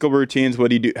physical routines. What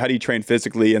do you do? How do you train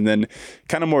physically? And then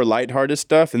kind of more lighthearted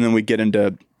stuff, and then we get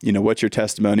into what's your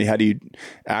testimony? How do you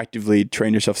actively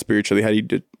train yourself spiritually? How do you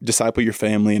disciple your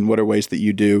family? And what are ways that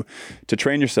you do to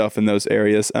train yourself in those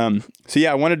areas? So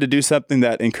yeah, I wanted to do something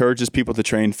that encourages people to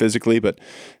train physically, but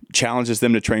challenges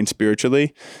them to train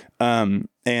spiritually. And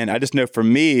I just know for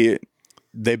me,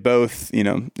 they both,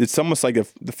 it's almost like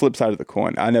the flip side of the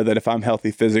coin. I know that if I'm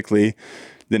healthy physically,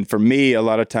 then for me, a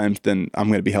lot of times, then I'm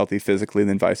going to be healthy physically,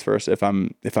 then vice versa. If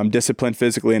I'm disciplined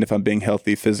physically, and if I'm being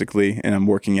healthy physically, and I'm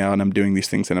working out, and I'm doing these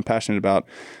things that I'm passionate about,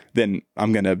 then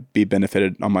I'm going to be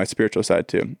benefited on my spiritual side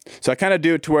too. So I kind of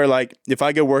do it to where if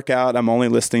I go work out, I'm only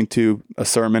listening to a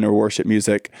sermon or worship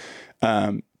music,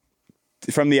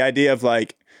 from the idea of I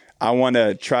want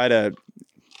to try to,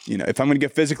 if I'm going to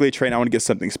get physically trained, I want to get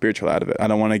something spiritual out of it. I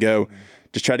don't want to go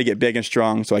just try to get big and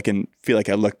strong so I can feel like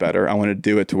I look better. I want to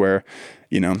do it to where,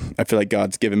 I feel like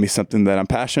God's given me something that I'm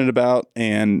passionate about,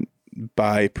 and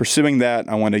by pursuing that,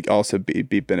 I want to also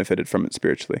be benefited from it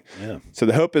spiritually. Yeah. So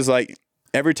the hope is like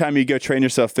every time you go train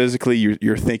yourself physically,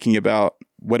 you're thinking about,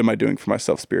 what am I doing for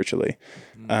myself spiritually?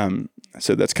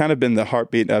 So that's kind of been the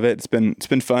heartbeat of it. It's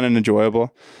been fun and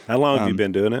enjoyable. How long have you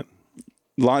been doing it?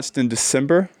 Launched in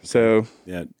December. So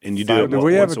Yeah, and you do it Do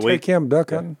we ever once a take week? him duck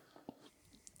hunting?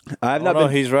 I've No, not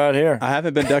been. he's right here. I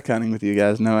haven't been duck hunting with you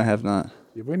guys. No, I have not.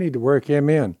 Yeah, we need to work him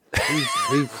in.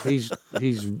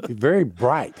 He's very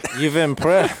bright. You've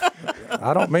impressed.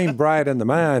 I don't mean bright in the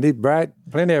mind. He's bright,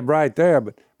 plenty of bright there,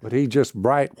 but he's just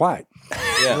bright white.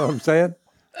 You know what I'm saying?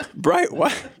 Bright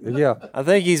what? Yeah, I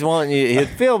think he's wanting you. He'd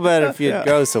feel better if you'd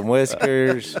grow some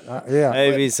whiskers, yeah.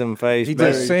 maybe some face. He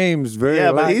just seems very.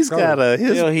 Yeah, but light he's got colored.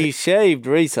 He shaved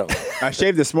recently. I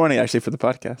shaved this morning actually for the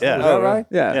podcast. Yeah. Is that right?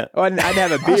 Yeah. Yeah. Oh, I didn't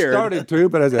have a I beard. started to,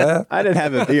 but I said, I didn't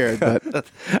have a beard, but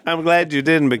I'm glad you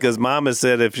didn't, because Mama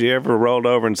said if she ever rolled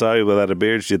over and saw you without a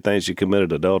beard, she'd think she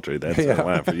committed adultery. That's the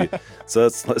line for you. So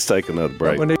let's take another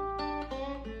break. when he,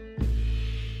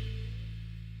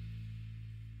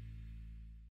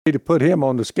 need to put him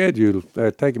on the schedule.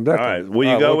 Take him duck All right, hunting. will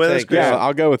you go we'll with us, take Chris? yeah,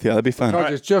 I'll go with you. That'd be fun.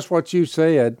 Because it's just what you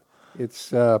said.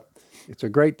 It's a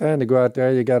great thing to go out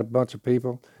there. You got a bunch of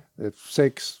people. There's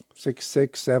six,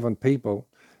 seven people.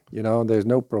 There's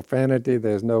no profanity.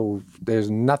 There's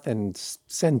nothing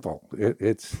sinful.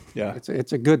 It's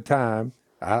a good time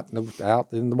out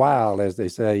in the wild, as they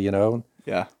say.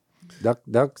 Yeah.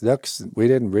 Ducks. We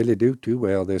didn't really do too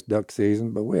well this duck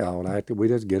season, but we all liked it. We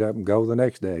just get up and go the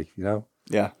next day.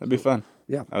 Yeah, that'd be fun.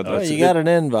 Yeah. I would Oh, love to you do- got an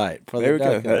invite for There the we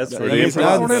go. duck. That's hunt. pretty He's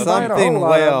impressive. done something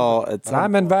well. At And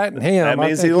I'm inviting him. That I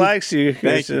means think he likes you.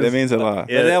 Thank you. That means a lot.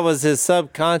 Yeah. But that was his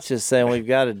subconscious saying we've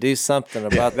got to do something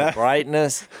about the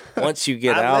brightness once you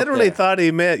get I out literally there. thought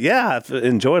he meant, I've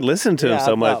enjoyed listening to him Yeah,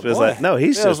 so I much. thought, But it's boy, like, no,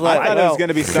 he's feels just like- I thought it Well- was going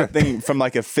to be something from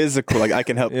like a physical, like I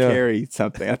can help carry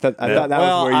something. I thought that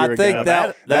Well, was where you I were think going.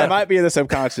 that- that might be in the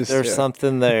subconscious. There's yeah.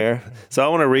 something there. So I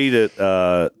want to read it,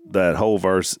 that whole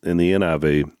verse in the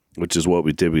NIV, which is what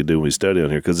we typically do when we study on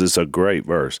here, because it's a great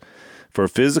verse. For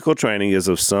physical training is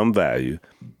of some value,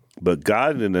 but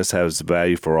godliness has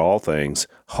value for all things,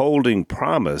 holding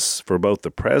promise for both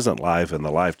the present life and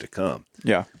the life to come.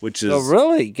 Yeah. Which is A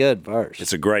really good verse.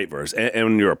 It's a great verse.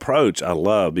 And your approach, I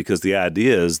love, because the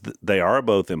idea is that they are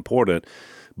both important,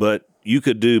 but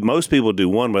most people do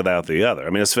one without the other.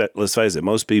 I mean, let's face it,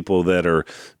 most people that are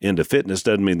into fitness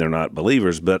doesn't mean they're not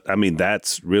believers, but I mean,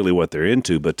 that's really what they're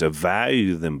into. But to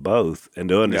value them both and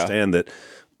to understand that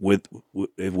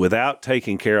without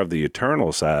taking care of the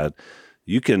eternal side,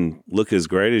 you can look as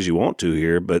great as you want to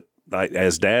here, but like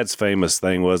as Dad's famous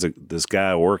thing was, this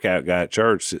guy, a workout guy at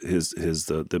church,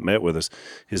 that met with us,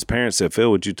 his parents said,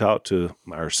 "Phil, would you talk to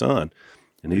our son?"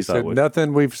 And he said thought,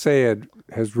 nothing we've said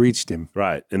has reached him.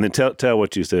 right. And then tell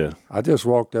what you said. I just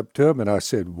walked up to him and I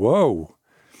said, "Whoa!"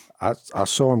 I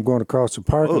saw him going across the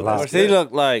parking Of lot. course, he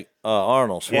looked like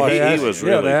Arnold Yeah, Schwarzenegger. he was Yeah,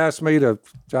 really. they asked me to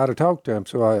try to talk to him.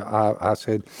 So I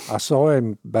said, I saw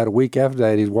him about a week after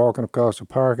that. He's walking across the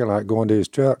parking lot going to his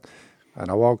truck. And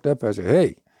I walked up. I said,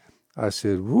 "Hey." I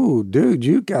said, "Woo, dude,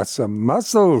 you got some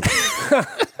muscle."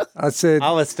 I said,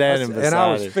 I was standing and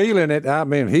I was beside him. feeling it. I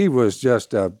mean, he was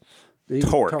just Torque.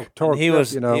 torqued He up,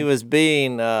 was you know. he was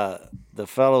being the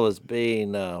fellow was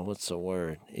being what's the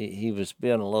word? He was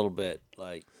being a little bit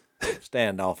like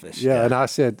standoffish. Yeah, and I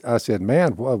said,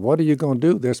 "Man, what are you going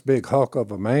to do, this big hulk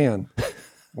of a man,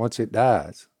 once it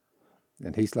dies?"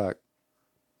 And he's like,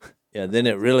 Yeah, then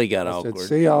it really got I said, awkward.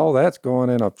 "See, all that's going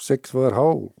in a 6-foot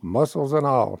hole, muscles and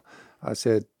all." I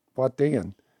said, "What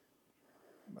then?"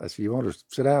 I said, "You want to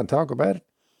sit down and talk about it?"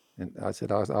 And I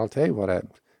said, I'll tell you what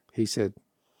happened." He said,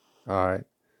 "All right."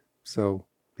 So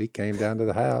he came down to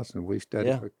the house and we studied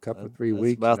Yeah, for a couple of 3 That's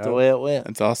weeks. about you the know. way it went.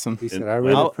 That's awesome. He said, "I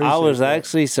really appreciate I was that."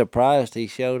 actually surprised he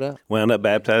showed up. Wound up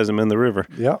baptizing him in the river.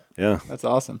 Yep. Yeah. That's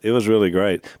awesome. It was really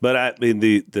great. But I mean,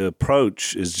 the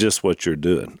approach is just what you're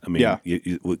doing. I mean, Yeah.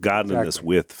 with godliness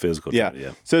with physical Yeah. training.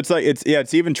 Yeah. So it's like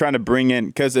it's even trying to bring in,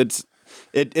 because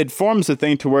it forms a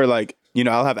thing to where, like, you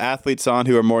know, I'll have athletes on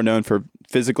who are more known for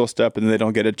physical stuff, and they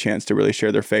don't get a chance to really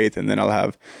share their faith. And then I'll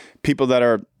have people that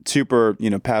are super, you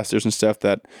know, pastors and stuff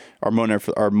that are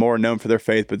more known for their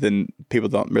faith, but then people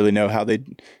don't really know how they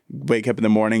wake up in the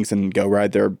mornings and go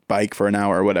ride their bike for an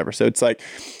hour or whatever. So it's like,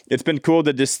 it's been cool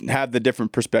to just have the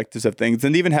different perspectives of things,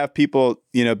 and even have people,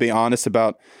 you know, be honest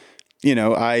about, you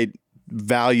know, I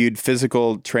valued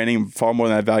physical training far more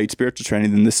than I valued spiritual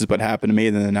training. Then this is what happened to me.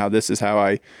 And then now this is how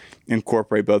I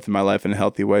incorporate both in my life in a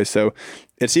healthy way. So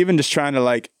it's even just trying to,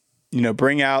 like, you know,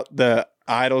 bring out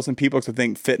idols in people, because I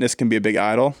think fitness can be a big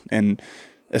idol, and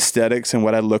aesthetics and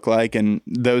what I look like and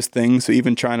those things. So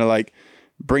even trying to like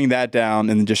bring that down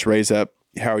and then just raise up,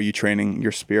 how are you training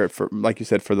your spirit for, like you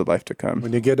said, for the life to come?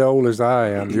 When you get old as I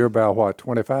am, you're about what,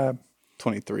 25?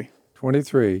 23.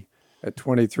 23. At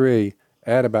 23,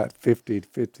 add about 50 to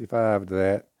 55 to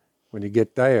that. When you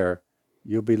get there,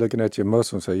 you'll be looking at your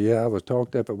muscles and say, yeah, I was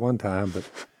talked up at one time, but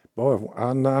boy,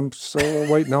 I'm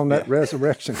so waiting on that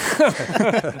resurrection.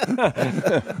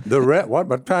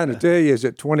 What I'm trying to tell you is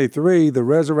at 23, the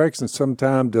resurrection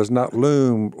sometimes does not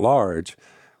loom large.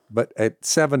 But at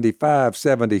 75,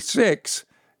 76,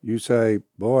 you say,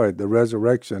 boy, the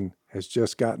resurrection has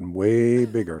just gotten way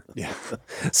bigger. Yeah.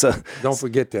 So don't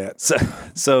forget that.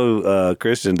 So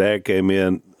Christian, Dad came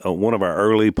in on one of our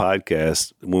early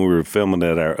podcasts when we were filming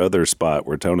at our other spot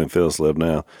where Tony and Phyllis live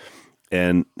now.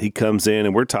 And he comes in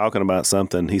and we're talking about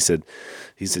something. He said,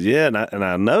 yeah. And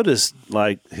I noticed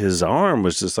like his arm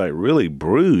was just like really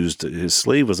bruised. His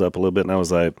sleeve was up a little bit. And I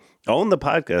was like, on the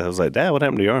podcast, I was like, Dad, what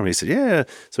happened to your arm? He said, yeah.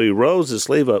 So he rolls his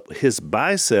sleeve up. His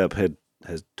bicep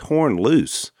has torn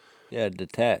loose. Yeah,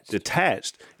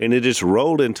 Detached. And it just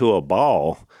rolled into a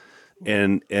ball.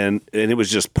 And it was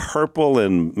just purple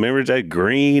and remember that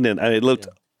green. And it looked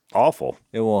awful.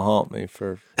 It won't haunt me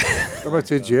for...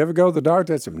 Did you ever go to the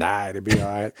doctor? I said, nah, it'll be all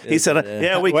right. He said,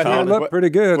 yeah, we called it. Looked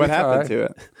pretty good. What happened to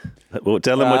it? Well,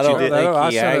 tell him what you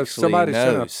did. Somebody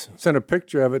sent a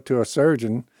picture of it to a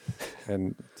surgeon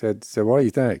and said, what do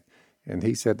you think? And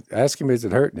he said, ask him, is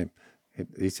it hurting him?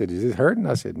 He said, is it hurting?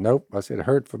 I said, nope. I said, it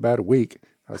hurt for about a week.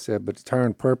 I said, but it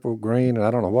turned purple, green, and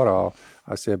I don't know what all.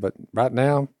 I said, but right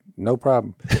now, no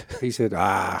problem. He said,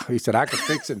 I can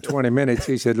fix it in 20 minutes.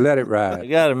 He said, let it ride. You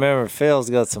got to remember, Phil's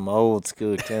got some old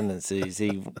school tendencies.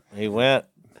 He went,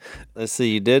 let's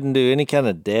see, you didn't do any kind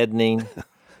of deadening.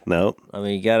 No. I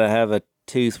mean, you got to have a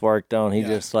tooth worked on. He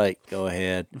just like, go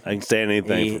ahead. I can stand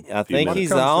anything. I think he's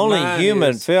the only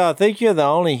human, Phil, I think you're the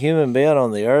only human being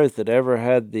on the earth that ever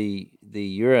had the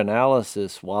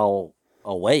urinalysis while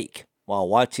awake. While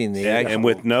watching the actual and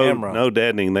with camera. no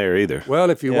deadening there either. Well,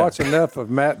 if you watch enough of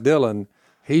Matt Dillon,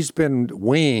 he's been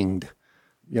winged.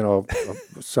 You know,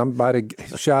 somebody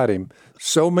shot him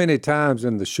so many times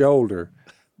in the shoulder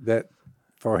that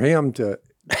for him to,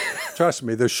 trust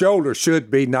me, the shoulder should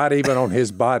be not even on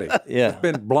his body. Yeah. It's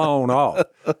been blown off.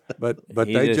 But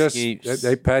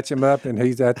they patch him up and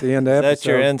he's at the end of the episode. That's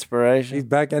your inspiration? He's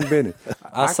back in business.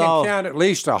 I can count at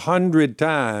least 100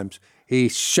 times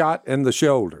he's shot in the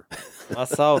shoulder. I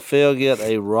saw Phil get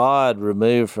a rod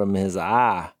removed from his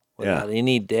eye without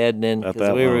any deadening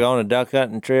because we were on a duck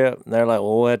hunting trip, and they're like,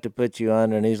 well, we'll have to put you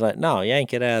under. And he's like, no,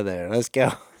 yank it out of there. Let's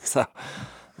go. So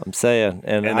I'm saying.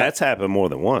 And that's happened more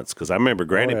than once because I remember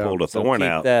Granny pulled a thorn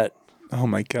out. Oh,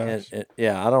 my gosh. I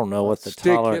don't know what the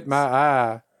stick tolerance. hit my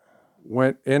eye,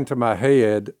 went into my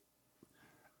head,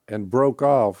 and broke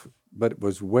off, but it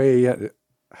was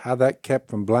how that kept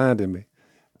from blinding me.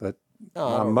 But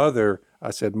my mother... I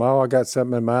said, Ma, I got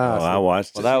something in my eye. I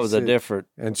watched it. Well, that was a different.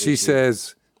 And she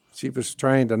says, she was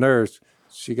trained a nurse.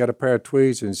 She got a pair of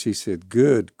tweezers and she said,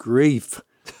 good grief.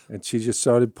 And she just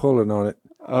started pulling on it.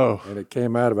 Oh. And it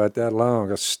came out about that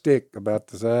long, a stick about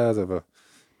the size of a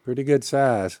pretty good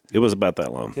size. It was about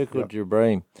that long. Tickled your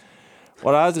brain.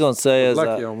 What I was going to say is,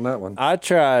 lucky on that one. I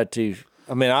try to.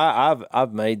 I mean,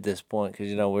 I've made this point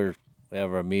because we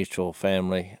have a mutual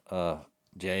family,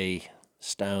 Jay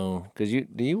Stone, because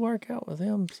do you work out with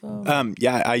him? So?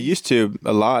 Yeah, I used to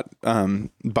a lot,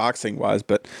 boxing wise,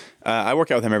 but I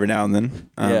work out with him every now and then.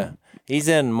 Yeah, he's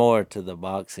in more to the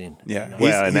boxing. Yeah,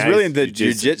 he's really into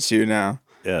jiu-jitsu now.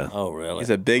 Yeah. Oh, really? He's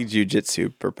a big jiu-jitsu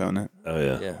proponent. Oh,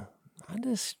 yeah. Yeah. I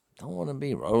just don't want to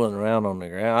be rolling around on the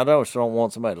ground. I just don't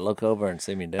want somebody to look over and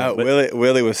see me down. Oh,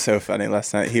 Willie was so funny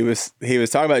last night. He was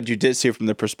talking about jiu-jitsu from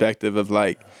the perspective of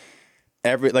like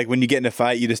when you get in a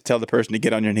fight, you just tell the person to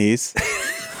get on your knees.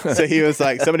 So he was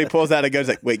like, somebody pulls out a gun, he's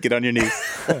like, wait, get on your knees.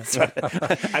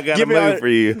 I got a move for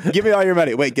you. Give me all your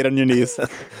money. Wait, get on your knees.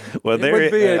 Well, it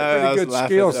would be a pretty good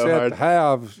skill set to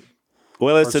have.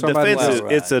 Well, it's a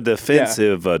defensive. It's a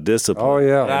defensive discipline. Oh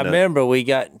yeah. I remember we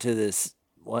got into this.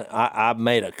 I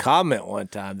made a comment one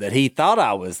time that he thought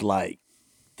I was like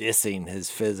dissing his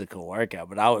physical workout,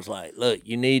 but I was like, "Look,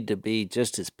 you need to be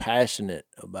just as passionate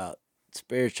about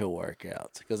spiritual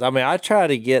workouts." Because I try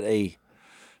to get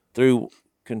through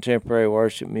contemporary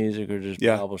worship music or just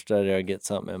Bible study, or get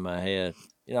something in my head.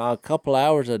 A couple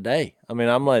hours a day. I'm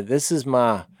like, this is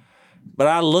my. But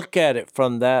I look at it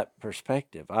from that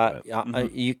perspective.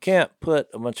 You can't put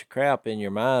a bunch of crap in your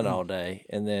mind all day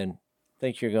and then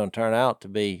think you're going to turn out to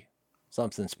be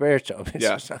something spiritual. It's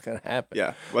just not going to happen.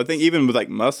 Yeah. Well, I think even with like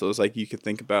muscles, like you could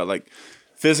think about like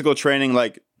physical training,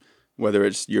 like whether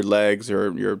it's your legs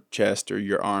or your chest or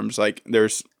your arms, like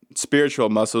there's spiritual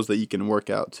muscles that you can work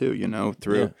out too, you know,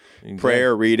 through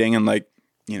prayer, reading, and like,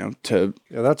 you know, to.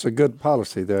 Yeah, that's a good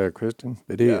policy there, Christian.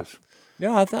 It is.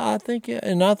 Yeah, I think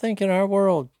in our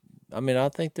world, I mean, I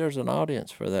think there's an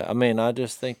audience for that. I mean, I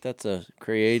just think that's a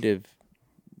creative,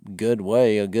 good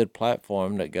way, a good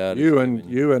platform that God. You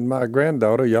and my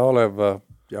granddaughter, y'all have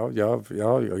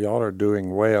y'all are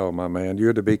doing well, my man.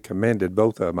 You're to be commended,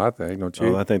 both of them. I think, don't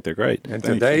you? Oh, I think they're great. In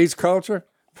today's culture.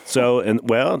 So,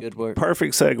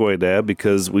 perfect segue, Dad,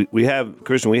 because we have,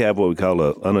 Christian, we have what we call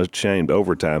a unashamed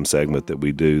overtime segment that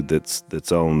we do that's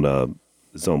on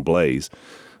Blaze,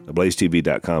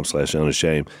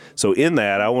 blazetv.com/unashamed. So in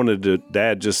that, I wanted to,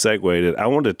 Dad just segued it, I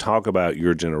wanted to talk about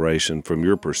your generation from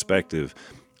your perspective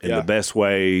and the best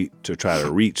way to try to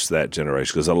reach that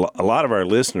generation. Because a lot of our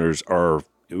listeners are,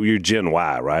 you're Gen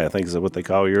Y, right? I think is that what they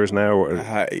call yours now?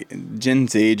 Gen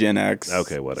Z, Gen X.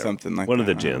 Okay, whatever. Something like one that. Of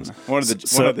the gens. One of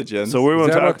the gens. So we're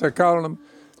going Is to that talk what they're calling them?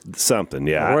 Something,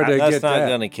 yeah. Where'd they That's get not that?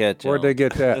 going to catch Where'd on. they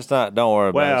get that? It's not. Don't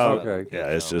worry Well, about it.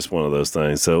 yeah, it's just one of those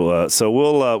things. So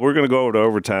we're going to go over to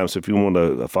overtime. So if you want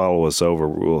to follow us over,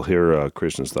 we'll hear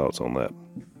Christian's thoughts on that.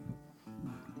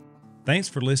 Thanks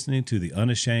for listening to the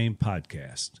Unashamed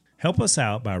podcast. Help us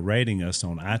out by rating us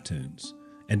on iTunes.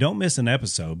 And don't miss an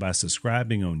episode by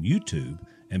subscribing on YouTube,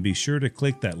 and be sure to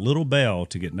click that little bell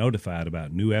to get notified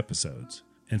about new episodes.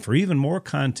 And for even more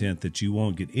content that you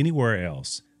won't get anywhere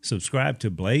else, subscribe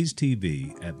to Blaze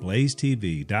TV at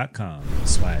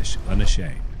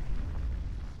blazetv.com/unashamed.